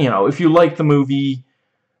know, if you like the movie,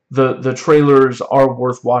 the trailers are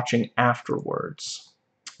worth watching afterwards.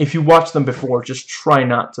 If you watch them before, just try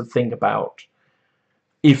not to think about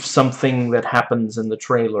if something that happens in the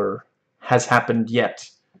trailer has happened yet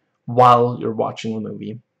while you're watching the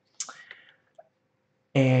movie.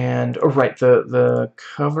 And, alright, the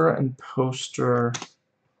cover and poster,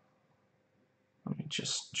 let me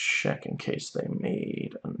just check in case they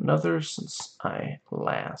made another since I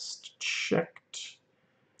last checked.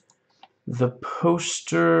 The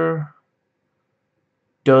poster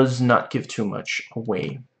does not give too much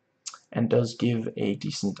away, and does give a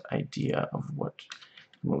decent idea of what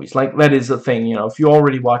the movie's like. That is the thing, you know, if you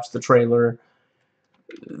already watched the trailer,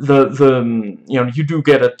 you know, you do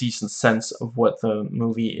get a decent sense of what the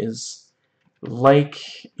movie is like.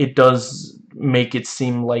 It does make it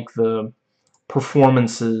seem like the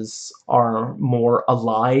performances are more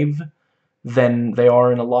alive than they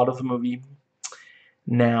are in a lot of the movie.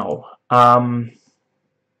 Now, on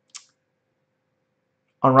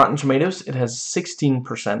Rotten Tomatoes, it has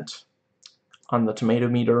 16% on the tomato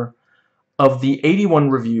meter. Of the 81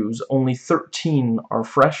 reviews, only 13 are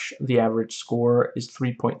fresh. The average score is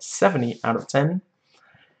 3.70 out of 10.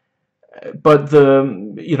 But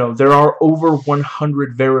you know, there are over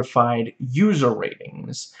 100 verified user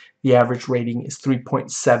ratings. The average rating is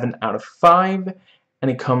 3.7 out of 5, and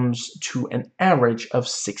it comes to an average of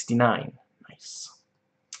 69. Nice.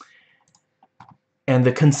 And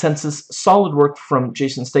the consensus: solid work from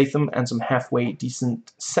Jason Statham and some halfway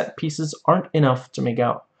decent set pieces aren't enough to make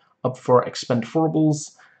up for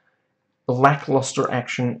Expend4bles, lackluster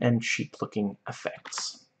action, and cheap-looking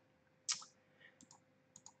effects.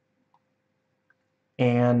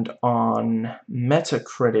 And on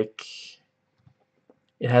Metacritic,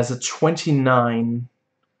 it has a 29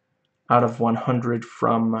 out of 100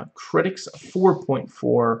 from critics, a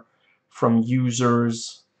 4.4 from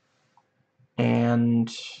users,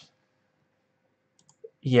 and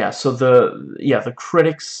yeah, so the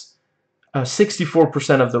critics,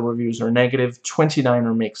 64% of the reviews are negative, 29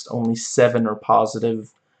 are mixed, only 7 are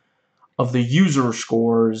positive. Of the user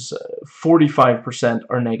scores, 45%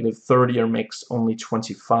 are negative, 30 are mixed, only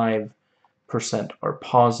 25% are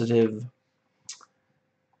positive.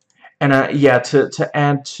 And yeah, to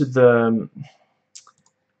add to the,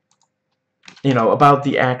 you know, about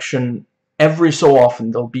the action, every so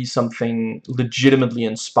often there'll be something legitimately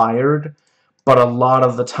inspired, but a lot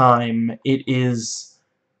of the time it is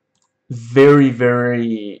very,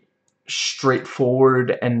 very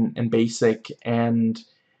straightforward and basic, and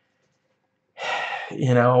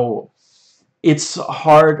you know, it's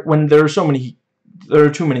hard when there are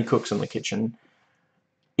too many cooks in the kitchen.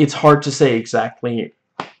 It's hard to say exactly,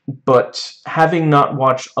 but having not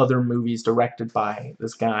watched other movies directed by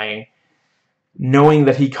this guy, knowing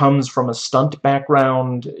that he comes from a stunt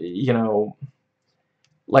background, you know,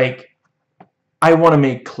 like, I want to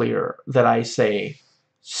make clear that I say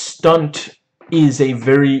stunt is a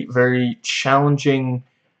very, very challenging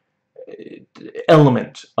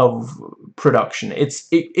element of production.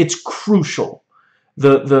 It's crucial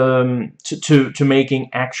to making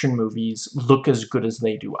action movies look as good as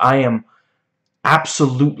they do. I am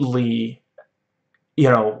absolutely, you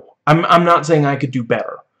know, I'm not saying I could do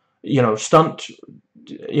better. You know, solid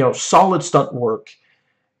stunt work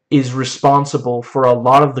is responsible for a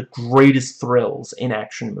lot of the greatest thrills in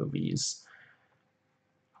action movies.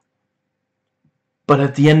 But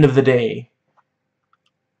at the end of the day,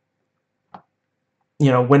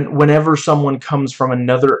 you know, whenever someone comes from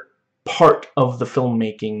another part of the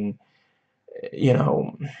filmmaking, you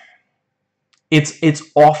know, it's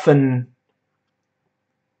often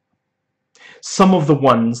some of the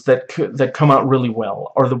ones that come out really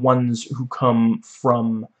well are the ones who come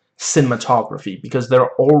from cinematography, because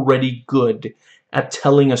they're already good at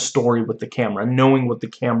telling a story with the camera, knowing what the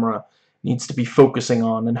camera needs to be focusing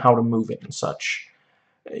on and how to move it and such.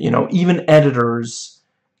 You know, even editors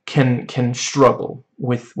can struggle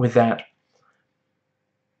with that.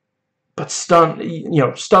 But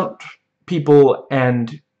stunt people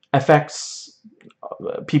and effects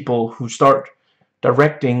people who start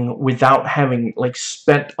directing without having like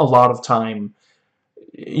spent a lot of time,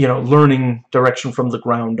 you know, learning direction from the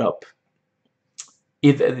ground up,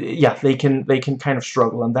 yeah, they can kind of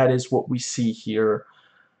struggle, and that is what we see here.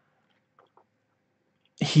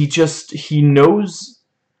 He knows,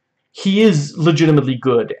 he is legitimately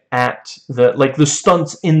good at the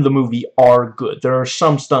stunts in the movie are good. There are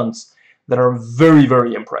some stunts that are very,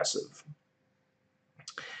 very impressive,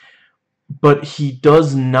 but he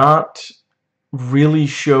does not really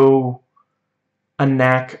show a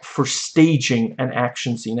knack for staging an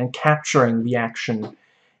action scene and capturing the action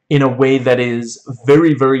in a way that is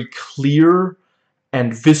very, very clear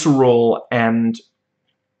and visceral and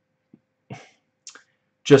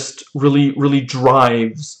just really, really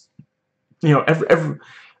drives, you know,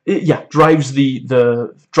 drives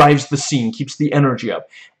the scene, keeps the energy up.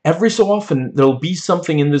 Every so often there'll be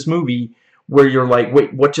something in this movie where you're like,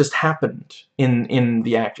 wait, what just happened in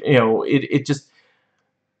the act? You know, it just,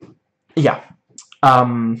 yeah.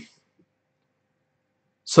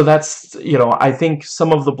 So that's, you know, I think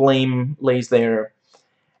some of the blame lays there.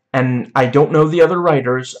 And I don't know the other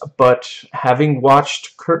writers, but having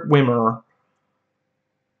watched Kurt Wimmer,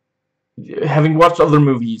 having watched other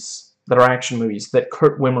movies that are action movies that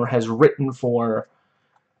Kurt Wimmer has written for,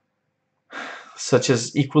 such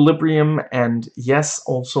as Equilibrium and, yes,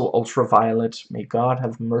 also Ultraviolet, may God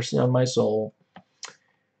have mercy on my soul.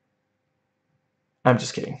 I'm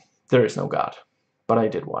just kidding. There is no God. But I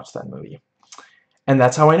did watch that movie. And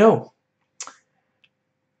that's how I know.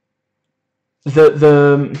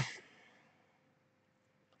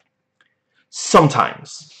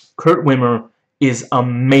 Sometimes Kurt Wimmer is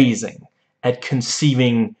amazing at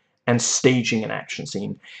conceiving and staging an action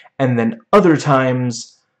scene, and then other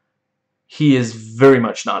times he is very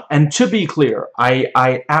much not. And to be clear,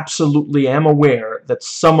 I absolutely am aware that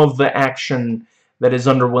some of the action that is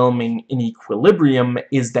underwhelming in Equilibrium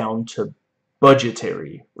is down to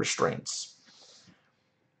budgetary restraints.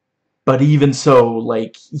 But even so,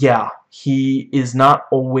 like, yeah, he is not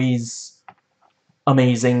always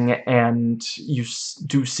amazing, and you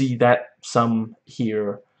do see that some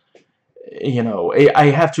here. You know, I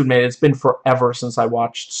have to admit, it's been forever since I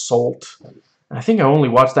watched Salt. I think I only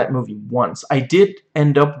watched that movie once. I did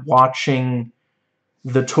end up watching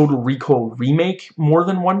the Total Recall remake more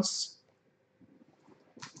than once.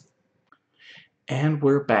 And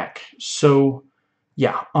we're back. So,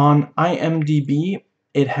 yeah, on IMDb,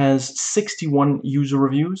 it has 61 user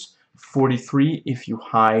reviews, 43 if you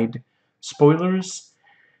hide spoilers,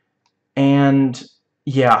 and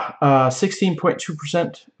yeah,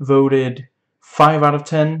 16.2% voted 5 out of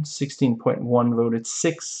 10, 16.1 voted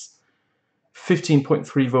 6,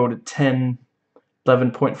 15.3 voted 10,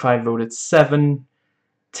 11.5 voted 7,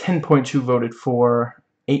 10.2 voted 4,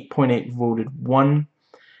 8.8 voted 1,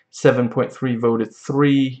 7.3 voted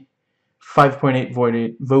 3,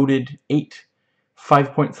 5.8 voted 8,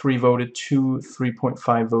 5.3 voted 2,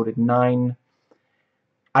 3.5 voted 9.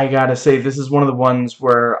 I gotta say, this is one of the ones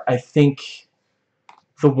where I think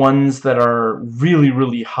the ones that are really,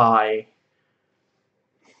 really high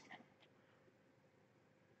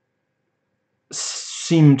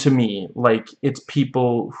seem to me like it's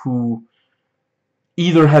people who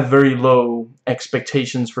either have very low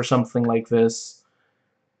expectations for something like this,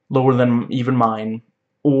 lower than even mine,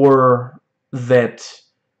 or that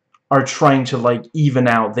are trying to, like, even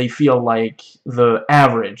out. They feel like the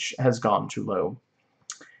average has gone too low.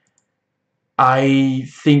 I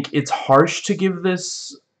think it's harsh to give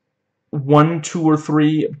this 1, 2, or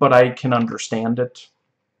 3, but I can understand it.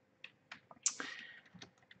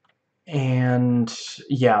 And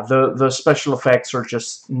yeah, the special effects are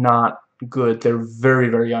just not good. They're very,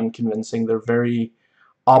 very unconvincing. They're very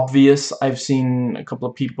obvious. I've seen a couple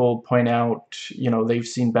of people point out, you know, they've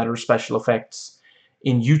seen better special effects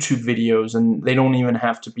in YouTube videos, and they don't even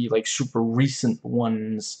have to be like super recent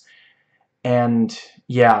ones. And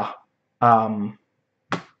yeah, um,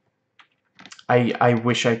 I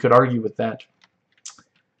wish I could argue with that.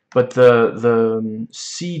 But the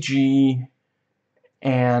CG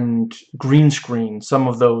and green screen, some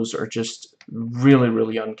of those are just really,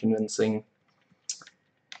 really unconvincing.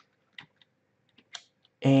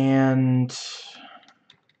 And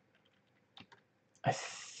I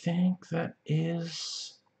think that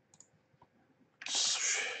is,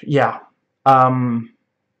 yeah.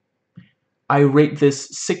 I rate this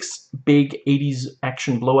 6 big 80s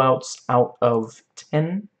action blowouts out of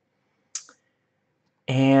 10.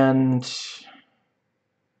 And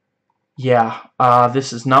yeah,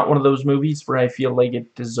 this is not one of those movies where I feel like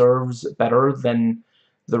it deserves better than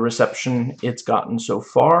the reception it's gotten so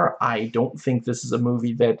far. I don't think this is a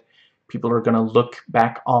movie that people are going to look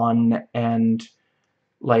back on and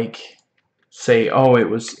like say, oh, it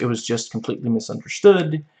was just completely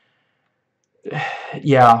misunderstood.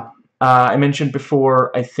 Yeah, I mentioned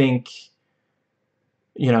before, I think,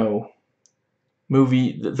 you know,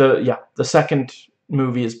 the second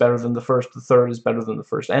movie is better than the first, the third is better than the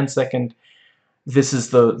first and second. This is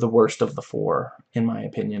the worst of the four, in my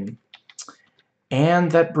opinion.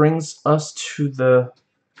 And that brings us to the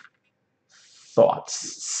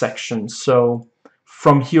thoughts section. So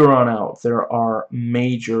from here on out, there are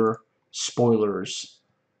major spoilers.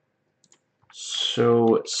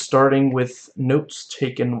 So starting with notes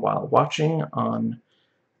taken while watching on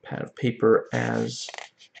pad of paper as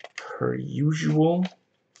per usual.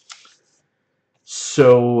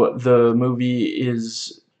 So the movie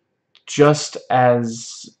is just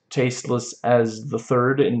as tasteless as the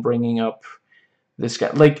third in bringing up this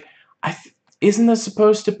guy. Like, isn't this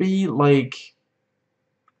supposed to be like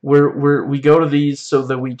we go to these so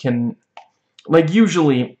that we can, like,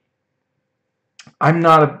 usually I'm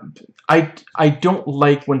not a I don't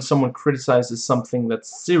like when someone criticizes something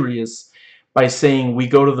that's serious by saying we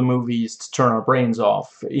go to the movies to turn our brains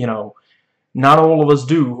off. You know, not all of us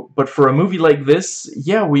do, but for a movie like this,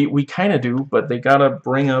 yeah, we kind of do, but they gotta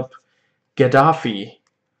bring up Gaddafi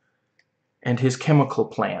and his chemical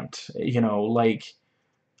plant. You know, like,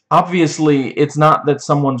 obviously, it's not that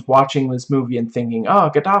someone's watching this movie and thinking,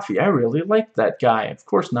 oh, Gaddafi, I really like that guy. Of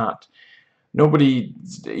course not. Nobody,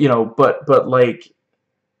 you know, but like,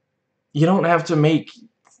 you don't have to make...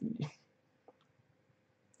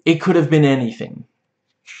 It could have been anything.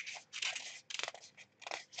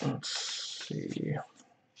 Let's see.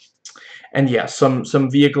 And yeah,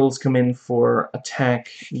 some vehicles come in for attack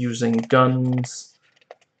using guns.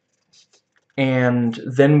 And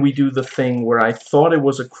then we do the thing where I thought it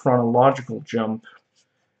was a chronological jump.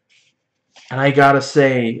 And I gotta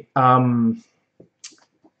say, I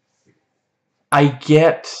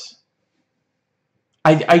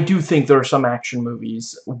do think there are some action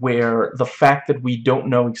movies where the fact that we don't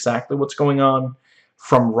know exactly what's going on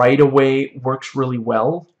from right away works really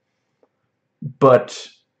well. But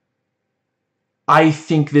I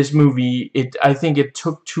think this movie, I think it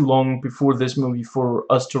took too long before this movie for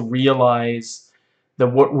us to realize that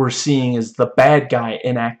what we're seeing is the bad guy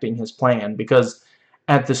enacting his plan. Because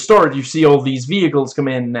at the start, you see all these vehicles come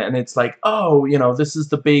in, and it's like, oh, you know, this is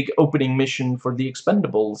the big opening mission for the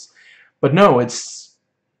Expendables. But no, it's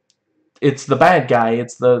the bad guy.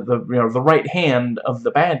 It's the you know, the right hand of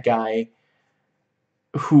the bad guy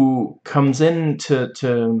who comes in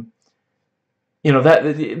to you know,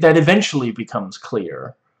 that eventually becomes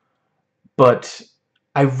clear. But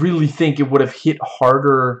I really think it would have hit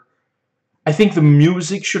harder. I think the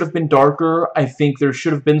music should have been darker. I think there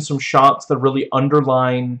should have been some shots that really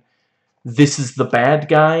underline this is the bad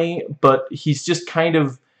guy, but he's just kind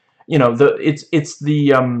of, you know, it's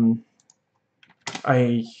the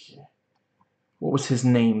what was his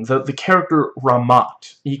name? The character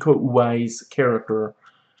Ramat, Iko Uwai's character.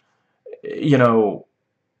 You know,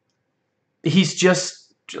 he's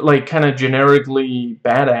just like kind of generically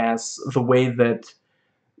badass the way that,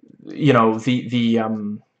 you know, the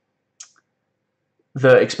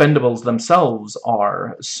Expendables themselves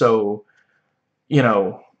are. So, you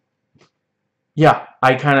know, yeah,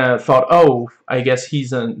 I kind of thought, oh, I guess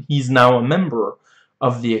he's now a member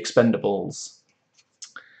of the Expendables.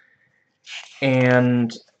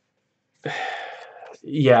 And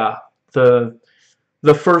yeah, the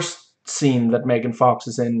first scene that Megan Fox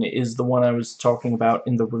is in is the one I was talking about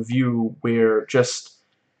in the review, where just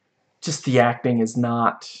the acting is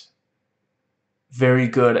not very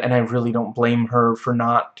good, and I really don't blame her for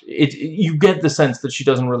not... You get the sense that she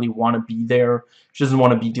doesn't really want to be there. She doesn't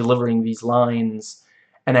want to be delivering these lines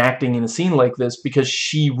and acting in a scene like this, because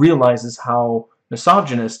she realizes how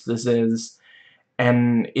misogynist this is,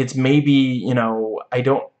 and it's maybe, you know, I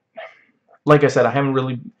don't... Like I said, I haven't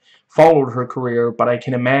really followed her career, but I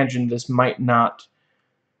can imagine this might not...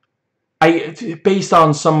 based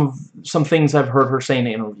on some things I've heard her say in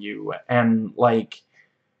an interview, and, like,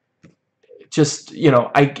 just, you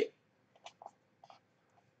know, I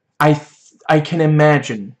can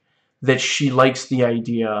imagine that she likes the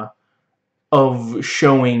idea of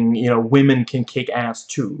showing, you know, women can kick ass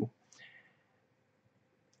too.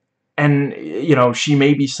 And, you know, she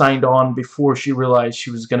maybe signed on before she realized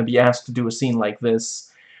she was going to be asked to do a scene like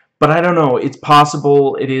this. But I don't know, it's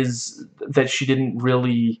possible it is that she didn't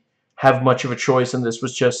really have much of a choice, and this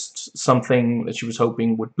was just something that she was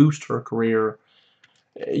hoping would boost her career.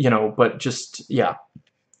 You know, but just, yeah.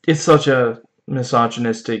 It's such a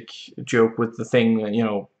misogynistic joke with the thing that, you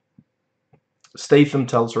know, Statham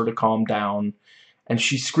tells her to calm down, and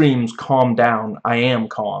she screams, "Calm down, I am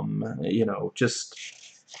calm." You know, just...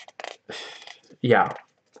 Yeah.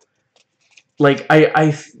 Like,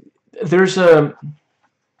 there's a...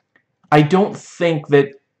 I don't think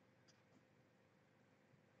that...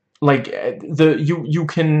 Like, you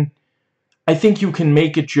can... I think you can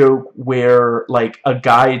make a joke where, like, a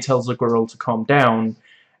guy tells a girl to calm down,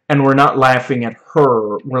 and we're not laughing at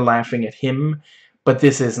her, we're laughing at him, but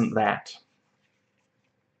this isn't that.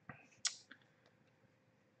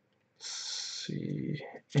 Let's see,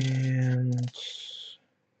 and...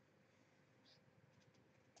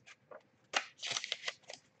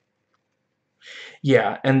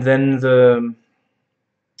 Yeah, and then the...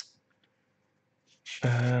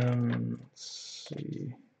 let's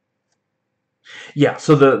see... Yeah,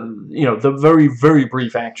 so the, you know, the very, very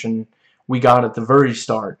brief action we got at the very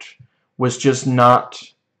start was just not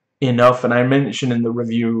enough, and I mentioned in the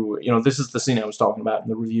review, you know, this is the scene I was talking about in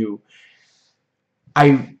the review.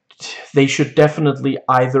 They should definitely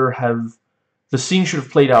either have... The scene should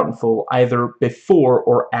have played out in full either before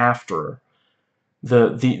or after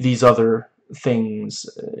these other things,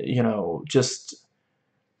 you know, just...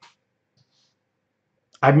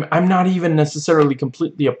 I'm not even necessarily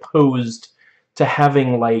completely opposed to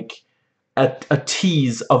having, like, a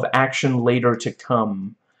tease of action later to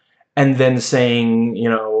come, and then saying, you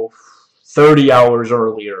know, 30 hours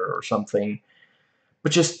earlier or something.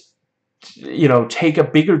 But just, you know, take a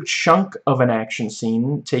bigger chunk of an action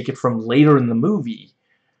scene, take it from later in the movie,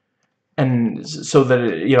 and so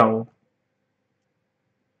that, you know...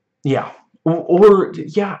 Yeah. Or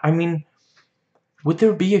yeah, I mean... Would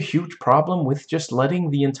there be a huge problem with just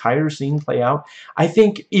letting the entire scene play out? I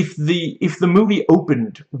think if the movie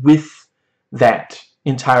opened with that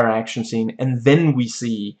entire action scene, and then we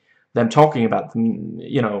see them talking about them,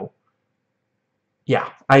 you know, yeah,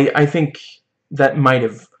 I think that might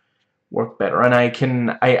have worked better. And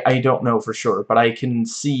I don't know for sure, but I can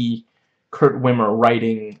see Kurt Wimmer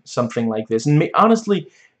writing something like this. And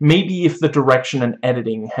honestly, maybe if the direction and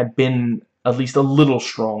editing had been at least a little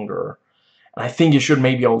stronger, I think it should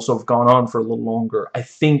maybe also have gone on for a little longer, I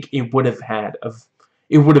think it would have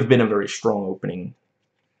been a very strong opening.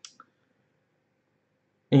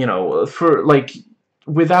 You know, for, like,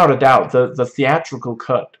 without a doubt, the theatrical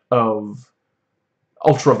cut of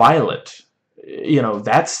Ultraviolet, you know,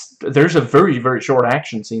 there's a very, very short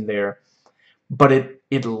action scene there, but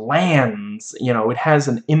it lands, you know, it has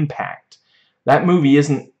an impact. That movie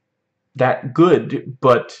isn't that good,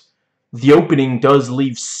 but the opening does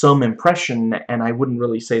leave some impression, and I wouldn't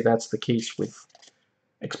really say that's the case with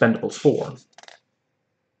Expendables 4.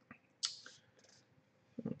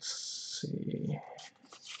 Let's see.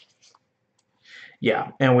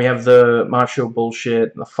 Yeah, and we have the macho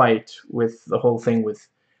bullshit, the fight with the whole thing with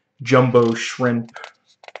Jumbo Shrimp.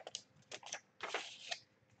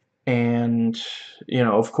 And, you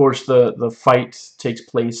know, of course, the fight takes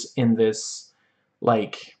place in this,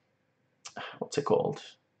 like, what's it called?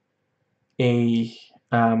 A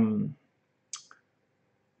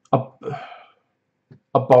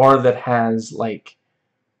bar that has, like,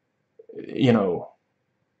 you know,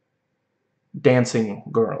 dancing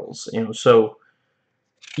girls, you know, so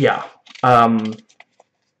yeah,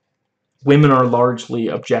 women are largely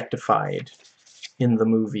objectified in the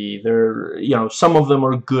movie. They're, you know, some of them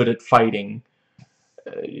are good at fighting,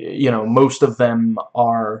 you know, most of them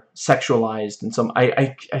are sexualized, and some,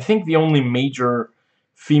 I think the only major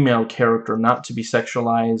female character not to be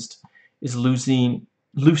sexualized is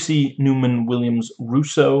Lucy Newman Williams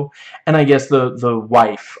Russo, and I guess the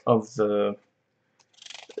wife of the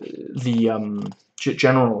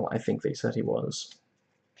general, I think they said he was.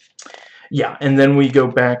 Yeah, and then we go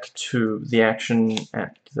back to the action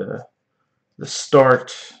at the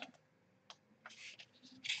start,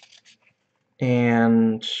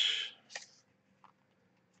 and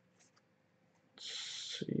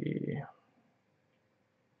let's see.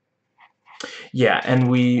 Yeah, and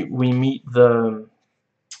we meet the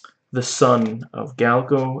son of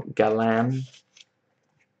Galan,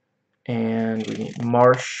 and we meet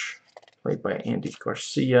Marsh, played by Andy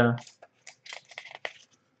Garcia.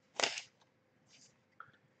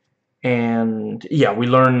 And yeah, we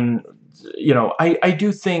learn, you know, I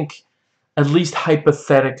do think, at least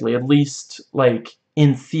hypothetically, at least like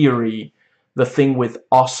in theory, the thing with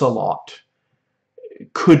Ocelot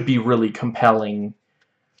could be really compelling.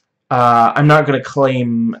 I'm not going to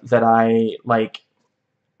claim that I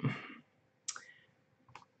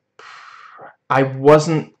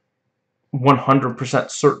wasn't 100%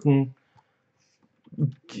 certain,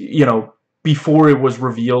 you know, before it was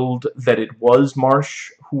revealed that it was Marsh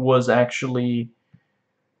who was actually,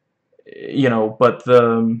 you know, but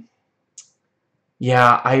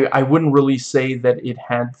yeah, I wouldn't really say that it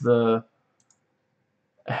had the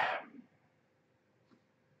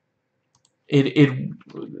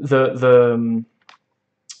the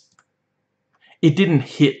it didn't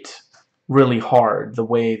hit really hard the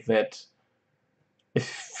way that I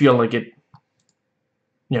feel like it,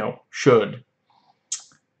 you know, should.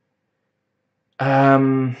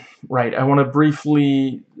 Right, I want to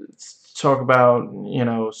briefly talk about, you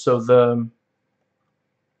know, so the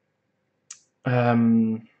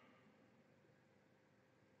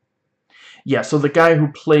yeah, so the guy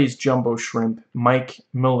who plays Jumbo Shrimp, Mike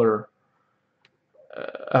Miller,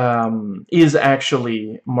 is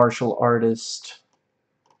actually martial artist,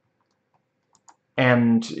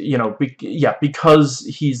 and you know, yeah, because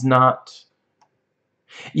he's not,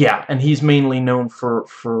 yeah, and he's mainly known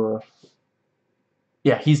for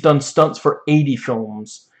yeah, he's done stunts for 80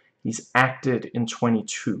 films. He's acted in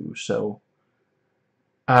 22, so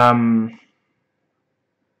but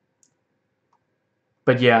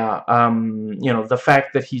yeah, you know, the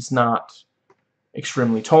fact that he's not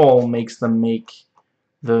extremely tall makes them make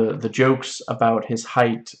the jokes about his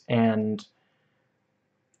height, and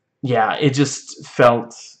yeah, it just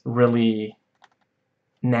felt really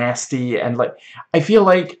nasty. And like, I feel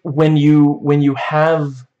like when you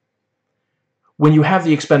have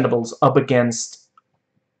the Expendables up against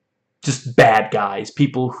just bad guys,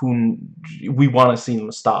 people who we want to see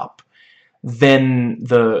them stop, then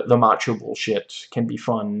the macho bullshit can be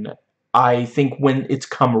fun. I think when it's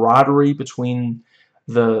camaraderie between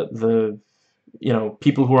the you know,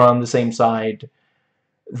 people who are on the same side,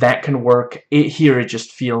 that can work. Here it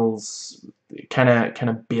just feels kind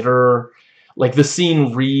of bitter. Like the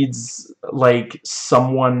scene reads like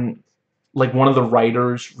someone, like one of the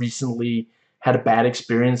writers recently had a bad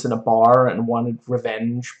experience in a bar and wanted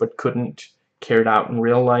revenge but couldn't carry it out in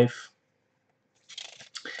real life.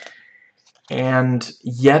 And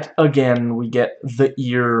yet again we get the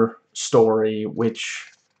ear story, which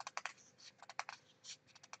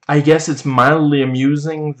I guess it's mildly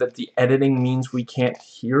amusing that the editing means we can't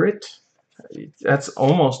hear it. That's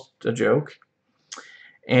almost a joke.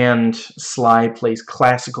 And Sly plays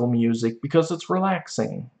classical music because it's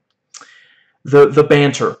relaxing. The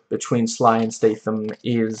banter between Sly and Statham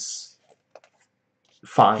is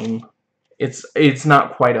fine. It's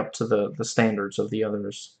not quite up to the standards of the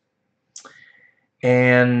others.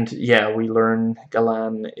 And yeah, we learn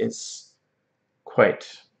Galan is quite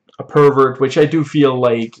a pervert, which I do feel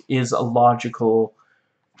like is a logical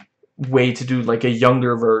way to do like a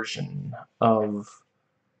younger version of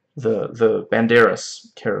the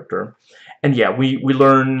Banderas character. And yeah, we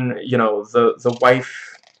learn, you know, the wife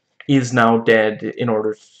is now dead in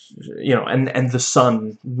order to, you know, and the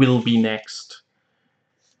son will be next.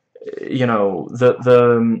 You know,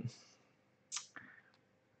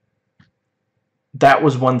 that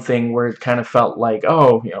was one thing where it kind of felt like,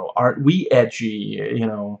 oh, you know, aren't we edgy, you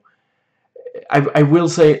know. I will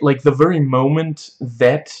say, like, the very moment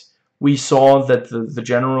that we saw that the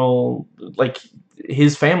general, like,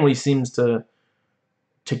 his family seems to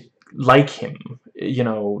like him, you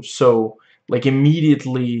know, so, like,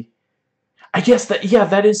 immediately, I guess that, yeah,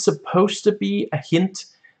 that is supposed to be a hint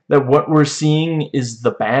that what we're seeing is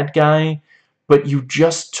the bad guy, but you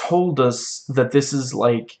just told us that this is,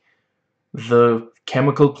 like, the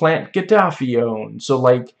chemical plant Gaddafi owned, so,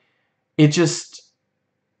 like, it just,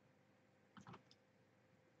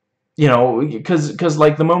 you know, because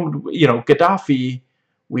like the moment, you know, Gaddafi,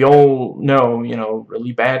 we all know, you know,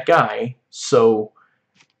 really bad guy, so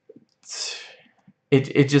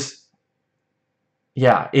it just,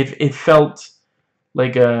 yeah, it felt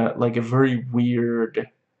like a very weird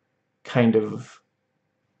kind of,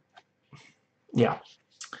 yeah.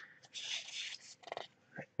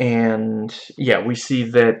 And yeah, we see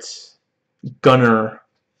that Gunner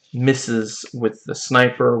misses with the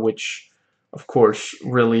sniper, which of course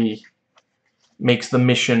really makes the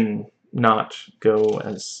mission not go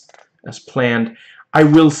as planned. I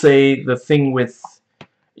will say the thing with,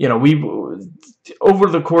 you know, we over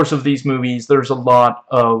the course of these movies, there's a lot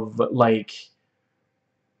of like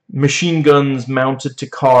machine guns mounted to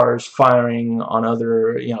cars firing on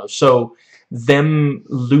other, you know, so them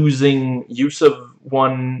losing use of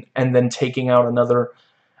one and then taking out another,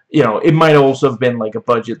 you know, it might also have been like a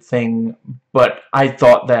budget thing, but I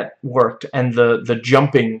thought that worked. And the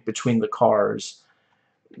jumping between the cars,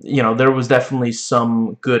 you know, there was definitely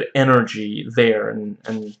some good energy there,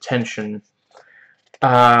 and tension.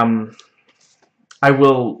 um, I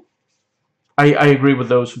agree with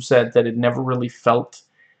those who said that it never really felt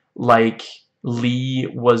like Lee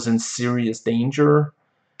was in serious danger,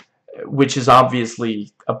 which is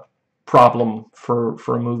obviously a problem for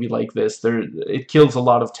a movie like this. It kills a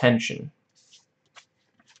lot of tension.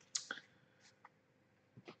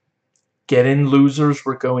 Get in, losers,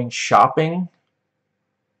 we're going shopping.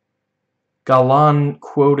 Galan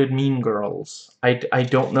quoted Mean Girls. I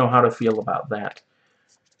don't know how to feel about that.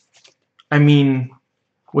 I mean,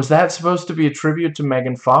 was that supposed to be a tribute to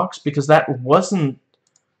Megan Fox? Because that wasn't...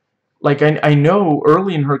 Like, I know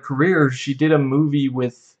early in her career she did a movie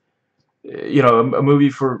with, you know, a movie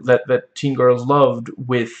for that teen girls loved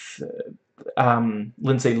with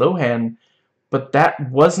Lindsay Lohan, but that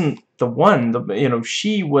wasn't the one. You know,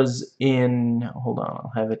 she was in... Hold on,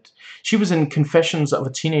 I'll have it. She was in Confessions of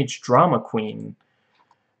a Teenage Drama Queen,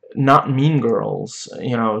 not Mean Girls.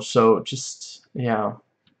 You know, so just, yeah.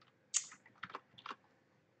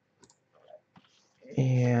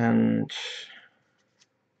 And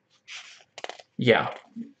yeah,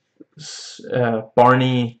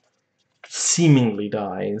 Barney seemingly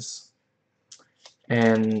dies,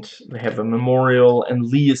 and they have a memorial, and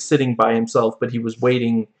Lee is sitting by himself, but he was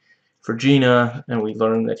waiting for Gina, and we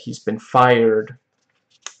learn that he's been fired.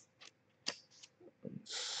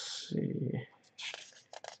 Let's see.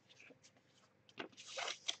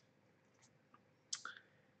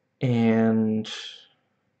 And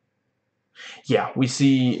yeah, we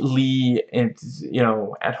see Lee, and you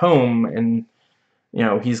know, at home, and you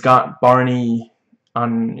know, he's got Barney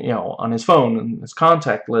on, you know, on his phone and his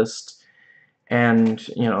contact list, and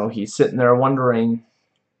you know, he's sitting there wondering.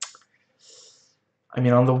 I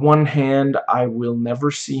mean, on the one hand, I will never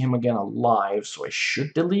see him again alive, so I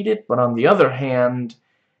should delete it, but on the other hand,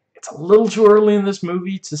 it's a little too early in this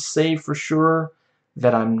movie to say for sure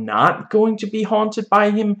that I'm not going to be haunted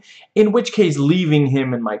by him, in which case leaving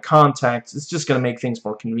him in my contacts is just going to make things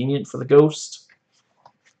more convenient for the ghost.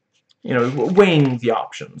 You know, weighing the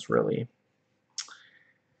options, really.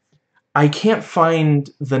 I can't find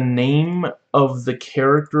the name of the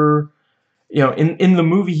character. You know, in the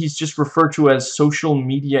movie, he's just referred to as social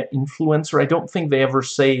media influencer. I don't think they ever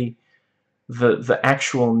say the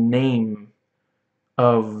actual name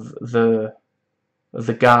of the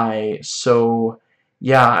guy. So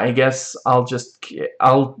yeah, I guess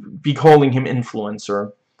I'll be calling him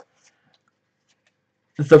influencer.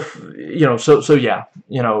 You know, so yeah,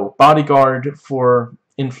 you know, bodyguard for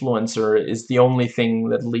influencer is the only thing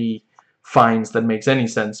that Lee finds that makes any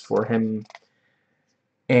sense for him.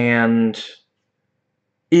 And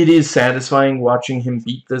it is satisfying watching him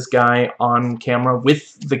beat this guy on camera,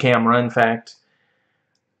 with the camera, in fact.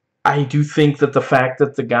 I do think that the fact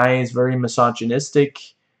that the guy is very misogynistic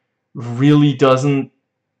really doesn't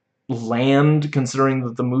land, considering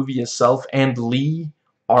that the movie itself and Lee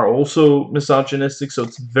are also misogynistic, so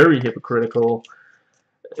it's very hypocritical.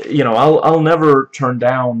 You know, I'll never turn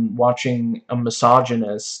down watching a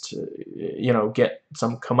misogynist, you know, get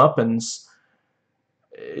some comeuppance.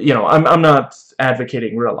 You know, I'm not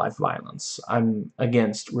advocating real life violence. I'm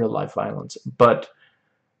against real life violence, but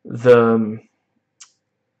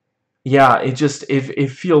yeah, it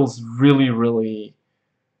feels really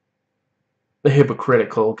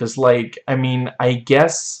hypocritical, because, like, I mean, I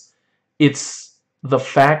guess it's the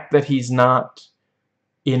fact that he's not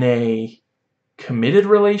in a committed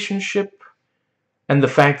relationship, and the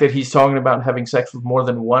fact that he's talking about having sex with more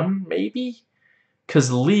than one, maybe?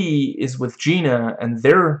 Because Lee is with Gina, and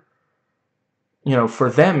they're, you know,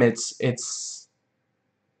 for them, it's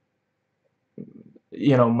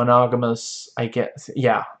you know, monogamous, I guess.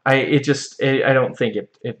 Yeah, I don't think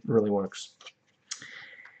it really works.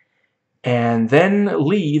 And then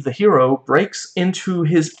Lee, the hero, breaks into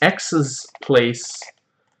his ex's place.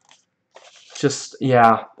 Just,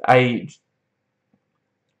 yeah,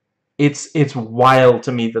 It's wild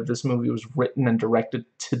to me that this movie was written and directed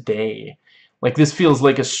today. Like, this feels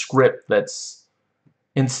like a script that's,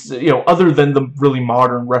 other than the really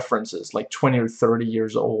modern references, like 20 or 30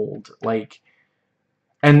 years old. Like,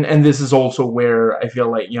 and this is also where I feel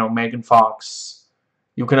like, Megan Fox,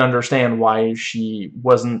 you can understand why she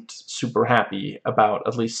wasn't super happy about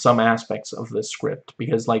at least some aspects of this script,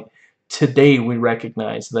 because, like, today we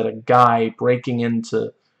recognize that a guy breaking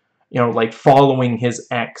into, like, following his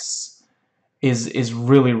ex is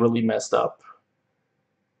really, really messed up.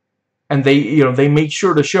 And they make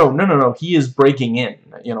sure to show, no, he is breaking in.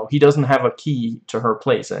 He doesn't have a key to her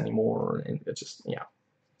place anymore. And it's just, yeah.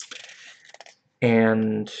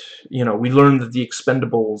 And, we learn that the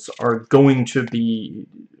Expendables are going to be,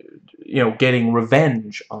 getting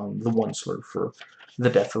revenge on the Onceler for the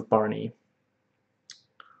death of Barney.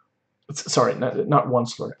 Sorry, not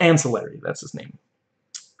Onceler. Ancillary, that's his name.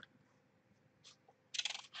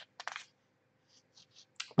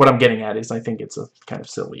 What I'm getting at is I think it's a kind of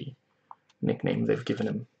silly nickname they've given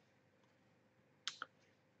him.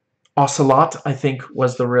 Ocelot, I think,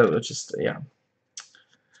 was the real, just, yeah.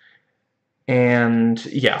 And,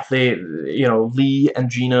 yeah, they, Lee and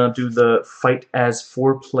Gina do the fight as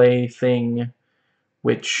foreplay thing,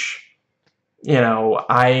 which,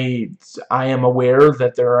 I am aware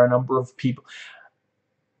that there are a number of people,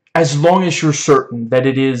 as long as you're certain that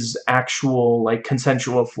it is actual, like,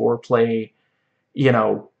 consensual foreplay,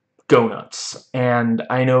 go nuts. And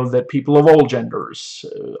I know that people of all genders,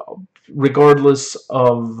 regardless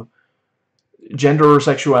of gender or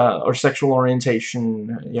sexual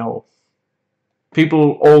orientation,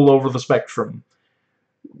 people all over the spectrum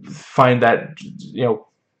find that,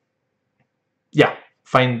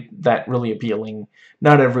 find that really appealing.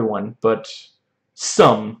 Not everyone, but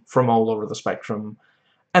some from all over the spectrum.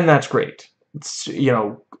 And that's great. It's,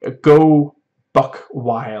 go buck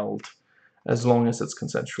wild as long as it's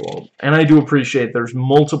consensual. And I do appreciate there's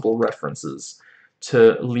multiple references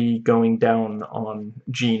to Lee going down on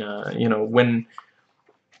Gina.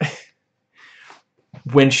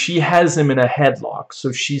 When she has him in a headlock,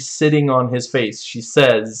 so she's sitting on his face, she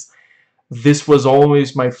says, "This was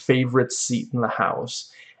always my favorite seat in the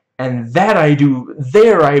house." And that I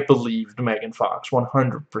believed Megan Fox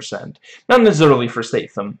 100%. Not necessarily for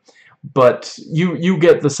Statham, but you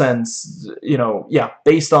get the sense,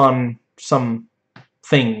 based on some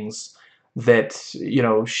things that,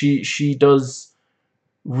 she does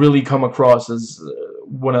really come across as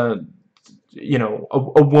a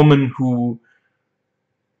woman who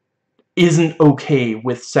isn't okay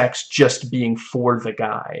with sex just being for the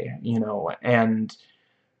guy, and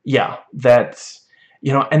yeah, that's,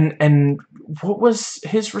 and what was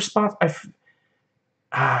his response?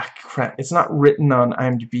 Crap, it's not written on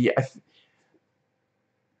IMDb.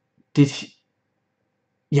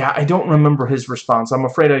 Yeah, I don't remember his response. I'm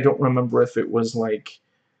afraid I don't remember if it was, like,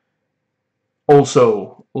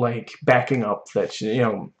 also, like, backing up that,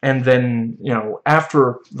 and then,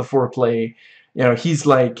 after the foreplay, he's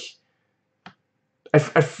like,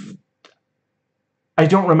 I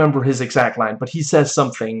don't remember his exact line, but he says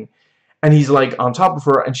something, and he's, like, on top of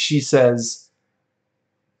her, and she says,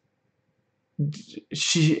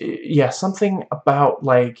 something about,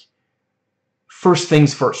 like, first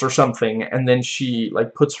things first or something, and then she,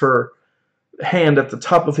 like, puts her hand at the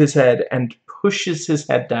top of his head and pushes his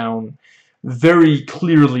head down, very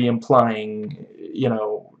clearly implying,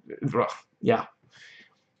 yeah,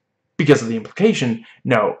 because of the implication,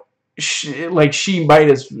 no, she might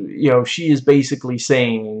as, she is basically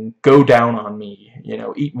saying, go down on me,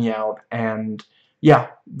 eat me out, and, yeah,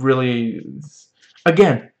 really,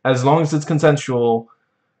 again, as long as it's consensual,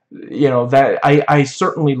 that I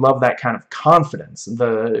certainly love that kind of confidence.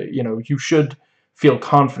 You should feel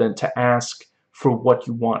confident to ask for what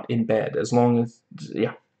you want in bed, as long as,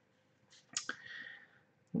 yeah.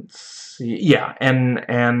 Let's see, yeah,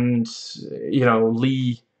 and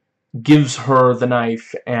Lee gives her the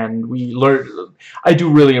knife, and we learn, I do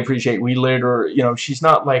really appreciate, we later, she's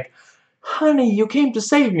not like, honey, you came to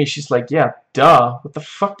save me. She's like, yeah, duh. What the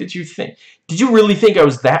fuck did you think? Did you really think I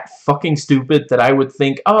was that fucking stupid that I would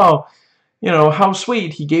think, oh, how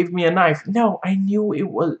sweet, he gave me a knife. No, I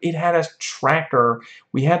knew it had a tracker.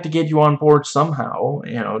 We had to get you on board somehow,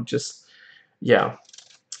 just, yeah.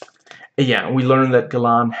 Yeah, we learn that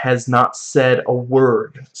Galan has not said a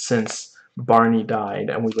word since Barney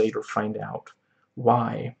died, and we later find out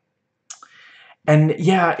why. And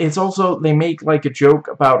yeah, it's also, they make, like, a joke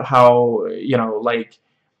about how, like,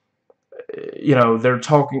 they're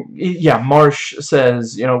talking, yeah, Marsh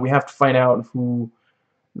says, we have to find out who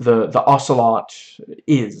the Ocelot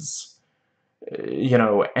is. You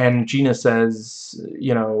know, and Gina says,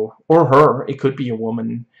 you know, or her, it could be a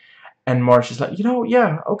woman. And Marsh is like, you know,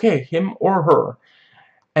 yeah, okay, him or her.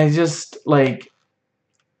 And just, like,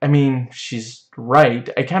 I mean, she's right.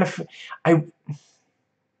 I,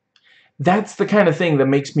 that's the kind of thing that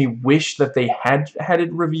makes me wish that they had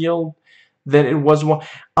it revealed that it was one.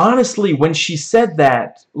 Honestly, when she said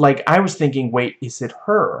that, like, I was thinking, wait, is it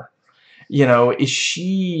her? You know, is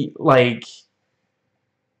she, like,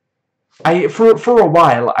 for a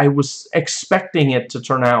while I was expecting it to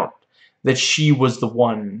turn out that she was the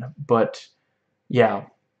one, but yeah.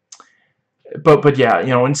 But yeah, you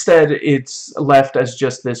know, instead it's left as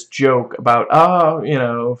just this joke about, oh, you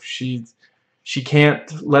know, she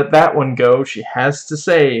can't let that one go. She has to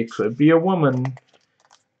say it could be a woman.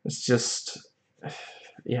 It's just,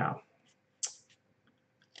 yeah,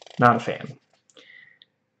 not a fan.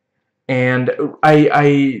 And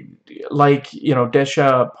I like, you know,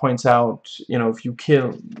 Desha points out, you know, if you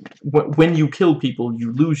kill, when you kill people,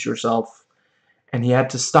 you lose yourself. And he had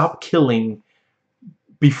to stop killing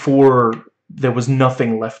before there was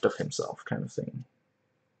nothing left of himself, kind of thing.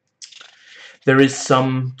 There is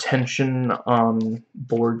some tension on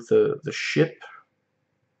board the ship.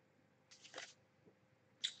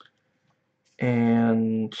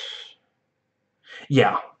 And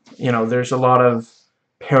yeah, you know, there's a lot of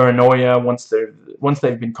paranoia once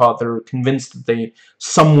they've been caught. They're convinced that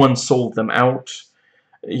someone sold them out.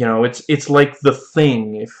 You know, it's like The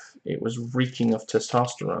Thing if it was reeking of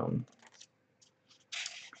testosterone.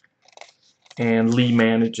 And Lee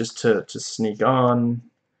manages to sneak on.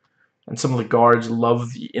 And some of the guards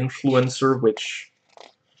love the influencer, which,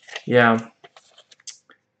 yeah.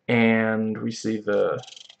 And we see the,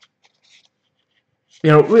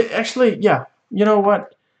 you know, actually, yeah, you know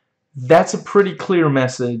what? That's a pretty clear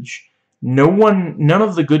message. None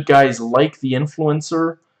of the good guys like the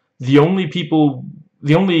influencer. The only people,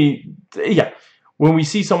 yeah, when we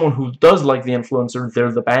see someone who does like the influencer,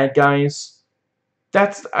 they're the bad guys.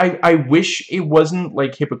 I wish it wasn't,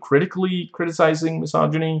 like, hypocritically criticizing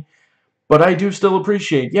misogyny, but I do still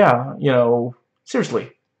appreciate, yeah, you know,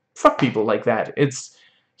 seriously, fuck people like that.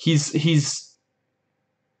 He's,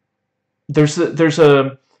 there's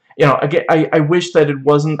a, you know, again, I wish that it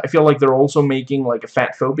wasn't. I feel like they're also making, like, a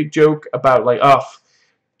fat phobic joke about, like, oh,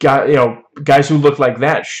 you know, guys who look like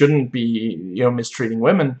that shouldn't be, you know, mistreating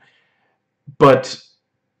women. But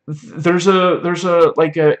there's a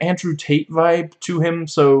like a Andrew Tate vibe to him,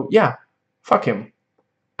 so yeah, fuck him,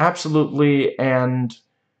 absolutely. And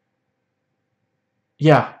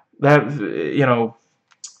yeah, that, you know,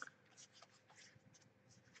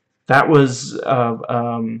 that was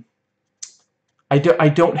I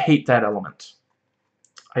don't hate that element.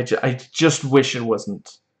 I just wish it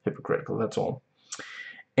wasn't hypocritical, that's all.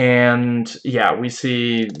 And yeah, we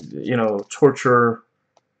see, you know, torture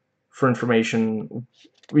for information,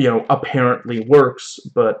 you know, apparently works,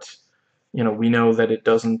 but, you know, we know that it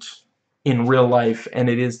doesn't in real life, and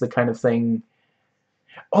it is the kind of thing.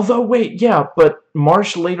 Although, wait, yeah, but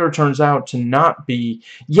Marsh later turns out to not be.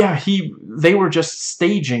 Yeah, they were just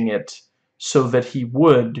staging it so that he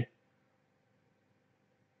would.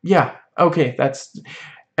 Yeah, okay, that's.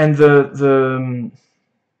 And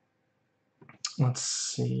let's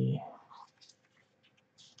see.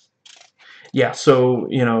 Yeah, so,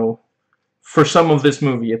 you know, for some of this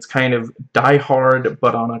movie, it's kind of Die Hard,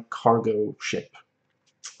 but on a cargo ship.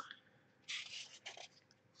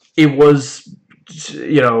 It was,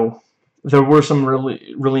 you know, there were some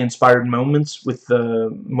really inspired moments with the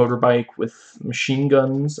motorbike with machine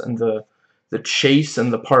guns and the chase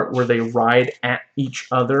and the part where they ride at each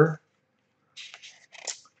other.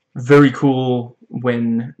 Very cool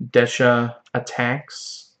when Desha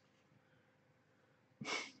attacks.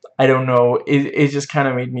 I don't know, it just kind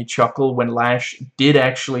of made me chuckle when Lash did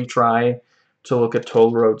actually try to look at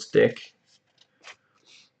Toll Road's dick.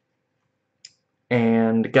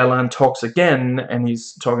 And Galan talks again, and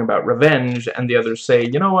he's talking about revenge, and the others say,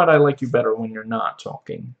 you know what, I like you better when you're not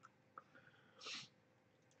talking.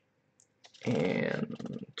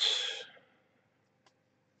 And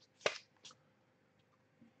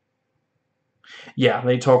yeah,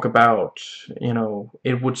 they talk about, you know,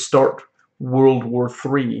 it would start World War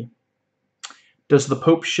III. Does the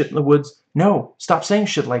Pope shit in the woods? No, stop saying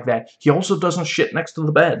shit like that. He also doesn't shit next to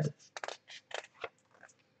the bed.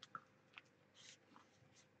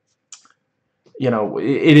 You know,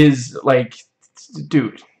 it is like,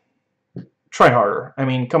 dude, try harder. I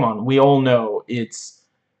mean, come on, we all know it's,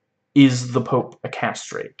 is the Pope a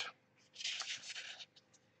castrate?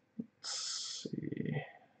 Let's see.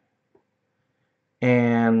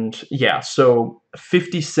 And yeah, so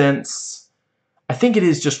 50 cents. I think it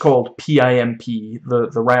is just called PIMP. The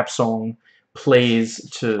rap song plays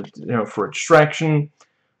to, you know, for a distraction.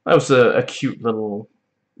 That was a cute little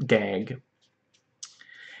gag.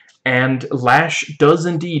 And Lash does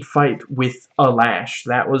indeed fight with a lash.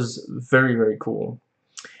 That was very, very cool.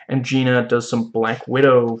 And Gina does some Black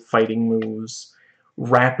Widow fighting moves,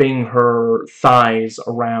 wrapping her thighs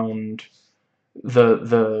around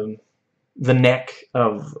the neck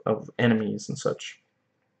of enemies and such.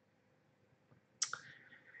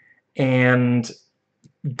 And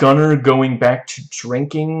Gunner going back to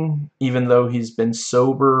drinking, even though he's been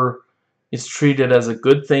sober, is treated as a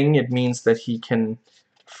good thing. It means that he can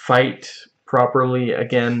fight properly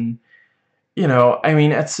again. You know, I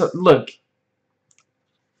mean, look,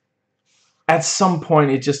 at some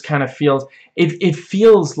point it just kind of feels, it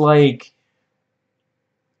feels like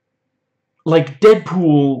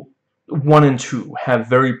Deadpool 1 and 2 have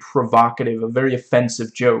very provocative, very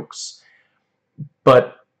offensive jokes,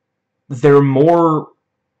 but they're more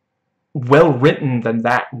well written than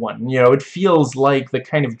that one. You know, it feels like the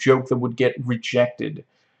kind of joke that would get rejected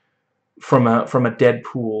from a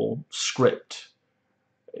Deadpool script.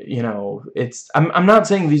 You know, I'm not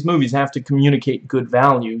saying these movies have to communicate good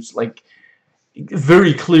values. Like,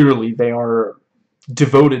 very clearly they are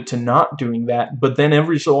devoted to not doing that, but then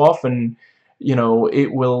every so often, you know,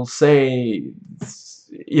 it will say,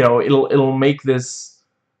 you know, it'll make this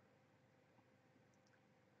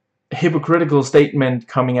hypocritical statement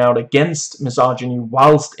coming out against misogyny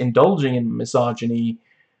whilst indulging in misogyny,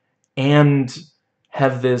 and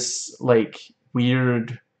have this, like,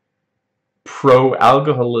 weird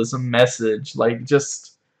pro-alcoholism message. Like,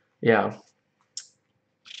 just, yeah.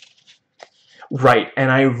 Right, and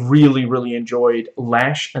I really, really enjoyed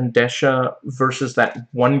Lash and Desha versus that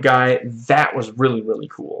one guy. That was really, really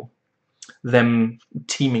cool. Them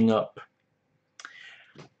teaming up.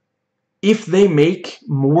 If they make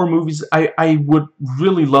more movies, I would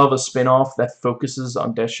really love a spin-off that focuses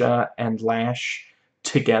on Desha and Lash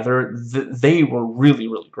together. They were really,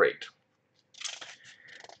 really great.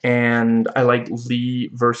 And I like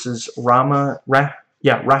Lee versus Rahmat.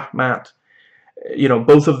 You know,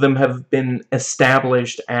 both of them have been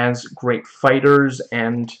established as great fighters,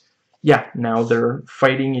 and yeah, now they're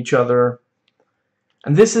fighting each other.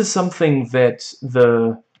 And this is something that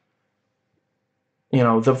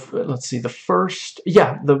let's see, the first,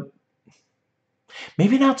 yeah,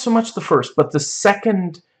 maybe not so much the first, but the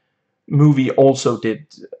second movie also did.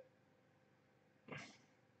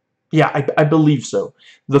 Yeah, I believe so.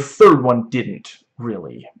 The third one didn't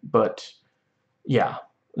really, but yeah.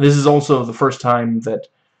 This is also the first time that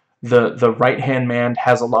the right-hand man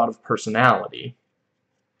has a lot of personality.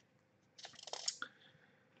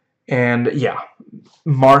 And yeah,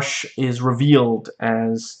 Marsh is revealed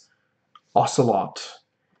as Ocelot.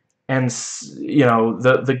 And, you know,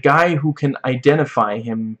 the guy who can identify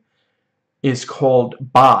him is called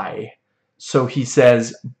Bye. So he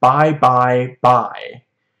says, bye, bye, bye.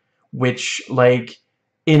 Which, like,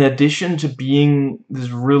 in addition to being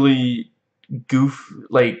this really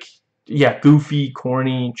goofy,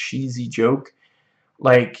 corny, cheesy joke,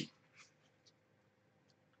 like,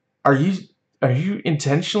 are you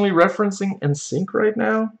intentionally referencing NSYNC right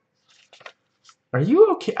now? Are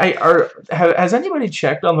you okay? Has anybody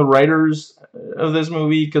checked on the writers of this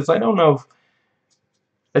movie? Because I don't know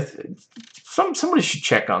if somebody should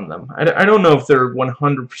check on them. I don't know if they're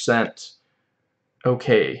 100%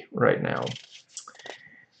 okay right now.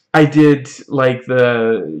 I did like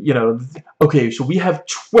okay, so we have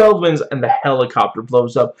 12 wins and the helicopter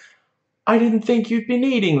blows up. I didn't think you'd be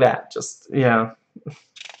needing that. Just, yeah.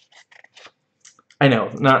 I know,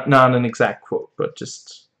 not an exact quote, but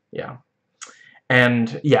just, yeah.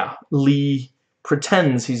 And, yeah, Lee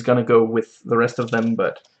pretends he's gonna go with the rest of them,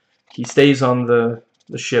 but he stays on the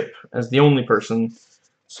ship as the only person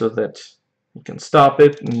so that he can stop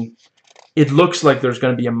it, and it looks like there's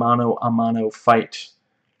gonna be a mano-a-mano fight.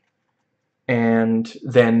 And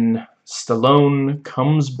then Stallone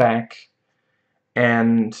comes back,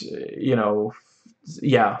 and, you know,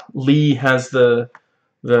 yeah, Lee has the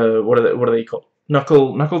what are they called?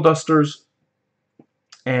 Knuckle dusters,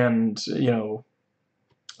 and, you know,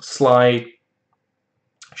 Sly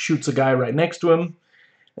shoots a guy right next to him,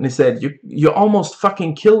 and he said, "You almost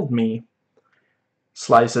fucking killed me."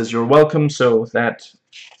 Sly says, "You're welcome." So that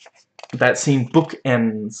scene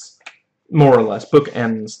bookends, more or less,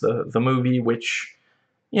 bookends the movie, which,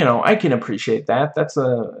 you know, I can appreciate that.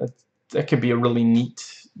 That could be a really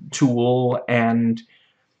neat tool, and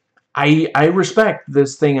I respect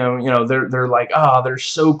this thing. You know, they're like, they're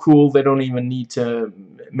so cool. They don't even need to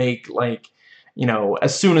make, like, You know,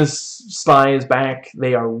 as soon as Sly is back,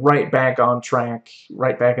 they are right back on track,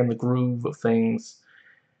 right back in the groove of things.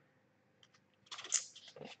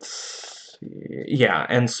 Yeah,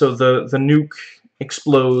 and so the nuke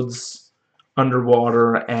explodes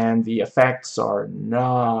underwater, and the effects are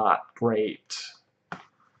not great.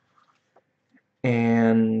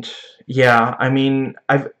 And yeah, I mean,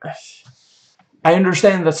 I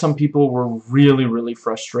understand that some people were really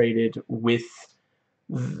frustrated with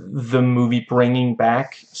the movie bringing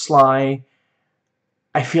back Sly.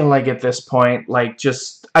 I feel like at this point, like,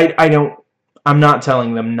 just I'm not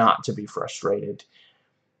telling them not to be frustrated.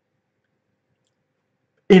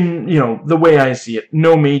 In, you know, the way I see it,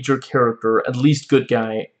 no major character, at least good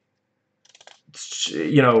guy,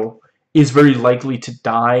 you know, is very likely to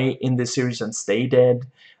die in this series and stay dead.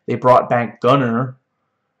 They brought back Gunner.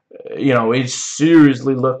 You know, it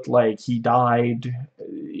seriously looked like he died,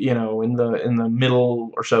 you know, in the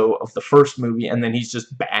middle or so of the first movie, and then he's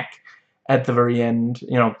just back at the very end.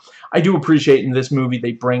 You know, I do appreciate in this movie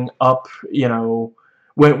they bring up, you know,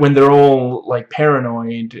 when they're all like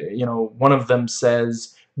paranoid, you know, one of them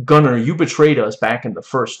says, "Gunner, you betrayed us back in the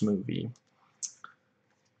first movie."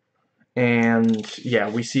 And yeah,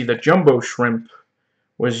 we see that Jumbo Shrimp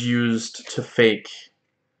was used to fake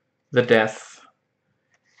the death.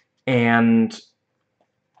 And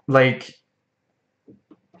like,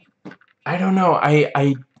 I don't know,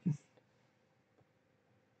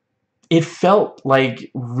 it felt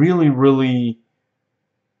like really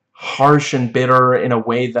harsh and bitter in a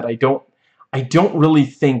way that I don't really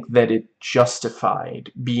think that it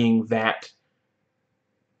justified being that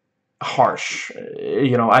harsh.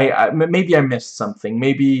 You know, maybe I missed something.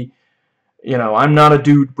 Maybe, you know, I'm not a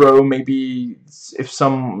dude, bro. Maybe if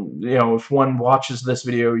you know, if one watches this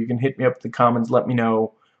video, you can hit me up in the comments, let me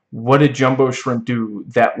know, what did Jumbo Shrimp do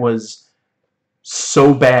that was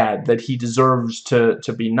so bad that he deserves to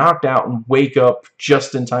be knocked out and wake up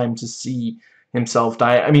just in time to see himself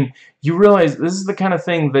die. I mean, you realize this is the kind of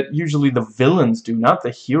thing that usually the villains do, not the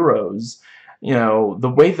heroes. You know, the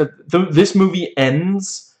way that this movie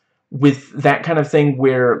ends with that kind of thing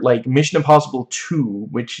where, like, Mission Impossible 2,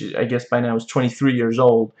 which I guess by now is 23 years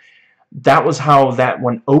old, that was how that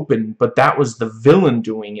one opened, but that was the villain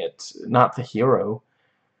doing it, not the hero.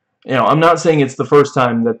 You know, I'm not saying it's the first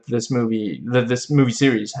time that this movie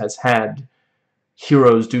series has had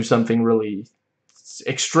heroes do something really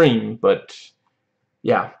extreme, but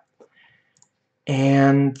yeah.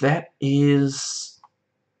 And that is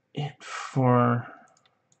it for,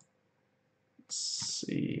 let's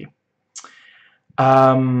see.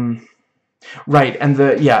 Right, and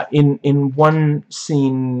in one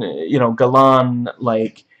scene, you know, Galan,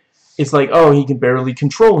 like, it's like, oh, he can barely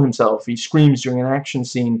control himself. He screams during an action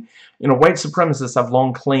scene. You know, white supremacists have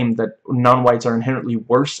long claimed that non-whites are inherently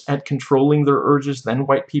worse at controlling their urges than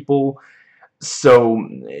white people. So,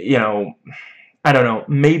 you know, I don't know.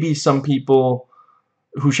 Maybe some people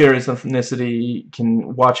who share his ethnicity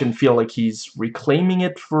can watch and feel like he's reclaiming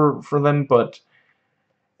it for them, but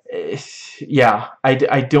yeah, I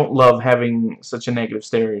don't love having such a negative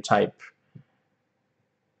stereotype.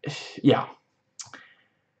 Yeah.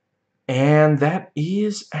 And that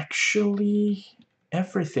is actually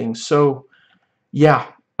everything. So, yeah,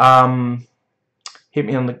 hit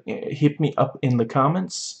me up in the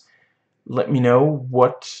comments. Let me know,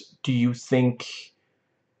 what do you think,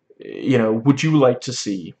 you know, would you like to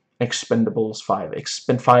see Expendables 5,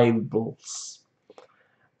 Expend4bles?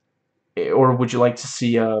 Or would you like to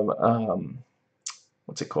see a,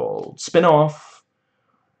 what's it called, spin-off?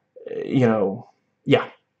 You know, yeah.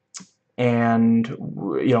 And,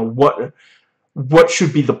 you know, what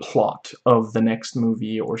should be the plot of the next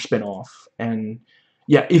movie or spin-off? And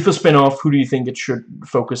yeah, if a spin-off, who do you think it should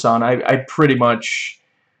focus on? I pretty much,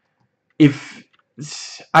 if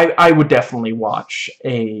I would definitely watch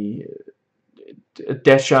a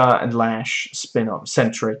Desha and Lash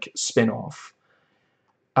centric spin-off.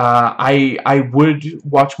 I would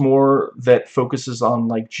watch more that focuses on,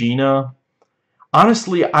 like, Gina.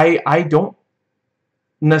 Honestly, I don't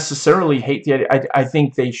necessarily hate the idea. I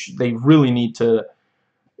think they really need to,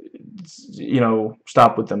 you know,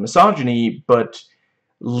 stop with the misogyny, but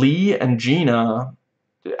Lee and Gina,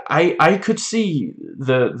 I could see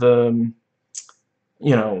the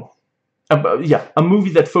you know, yeah, a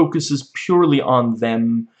movie that focuses purely on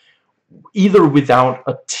them, either without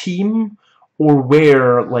a team or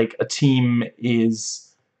where, like, a team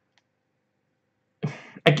is,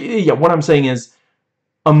 yeah, what I'm saying is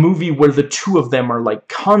a movie where the two of them are, like,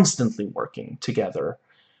 constantly working together,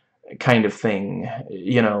 kind of thing.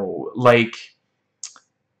 You know, like,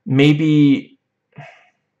 maybe,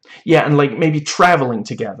 yeah, and, like, maybe traveling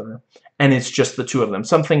together, and it's just the two of them.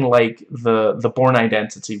 Something like the Bourne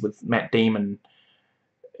Identity with Matt Damon,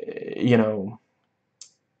 you know.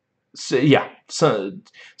 So, yeah, so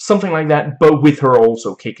something like that, but with her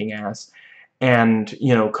also kicking ass, and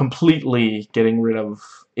you know, completely getting rid of,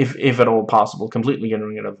 if at all possible, completely getting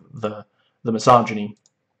rid of the misogyny.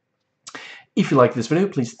 If you like this video,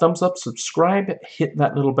 please thumbs up, subscribe, hit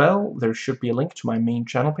that little bell. There should be a link to my main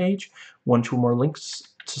channel page, 1 or 2 more links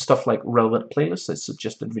to stuff like relevant playlists, a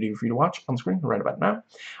suggested video for you to watch on screen right about now.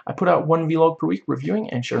 I put out 1 vlog per week reviewing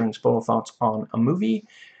and sharing spoiler thoughts on a movie.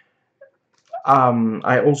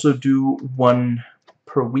 I also do 1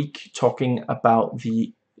 per week talking about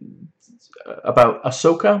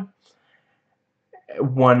Ahsoka.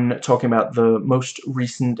 1 talking about the most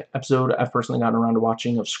recent episode I've personally gotten around to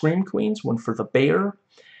watching of Scream Queens, 1 for The Bear.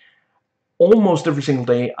 Almost every single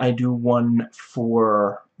day I do 1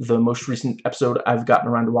 for the most recent episode I've gotten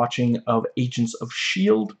around to watching of Agents of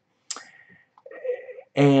S.H.I.E.L.D.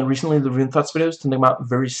 And recently the Reviewing Thoughts videos tend to come out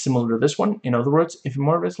very similar to this one. In other words, if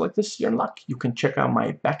more videos like this, you're in luck. You can check out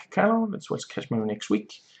my back catalog. That's what's catch me next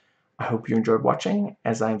week. I hope you enjoyed watching,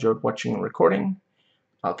 as I enjoyed watching and recording.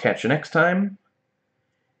 I'll catch you next time.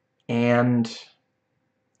 And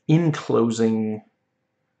in closing,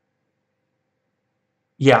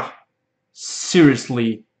 yeah,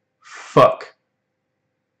 seriously, fuck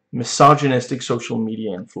misogynistic social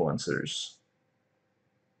media influencers.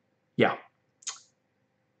 Yeah.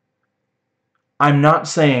 I'm not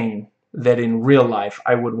saying that in real life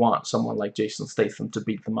I would want someone like Jason Statham to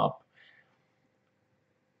beat them up.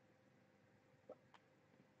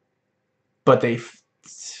 But they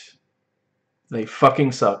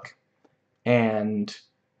fucking suck. And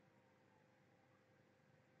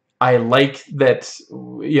I like that,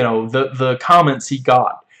 you know, the comments he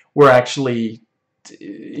got were actually,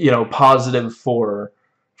 you know, positive for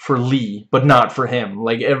Lee, but not for him.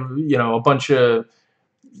 Like, you know, a bunch of,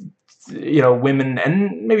 you know, women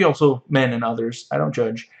and maybe also men and others, I don't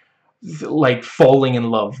judge, like falling in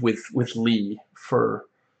love with Lee for,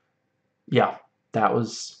 yeah, that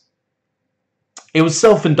was, it was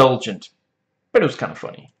self-indulgent, but it was kind of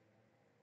funny.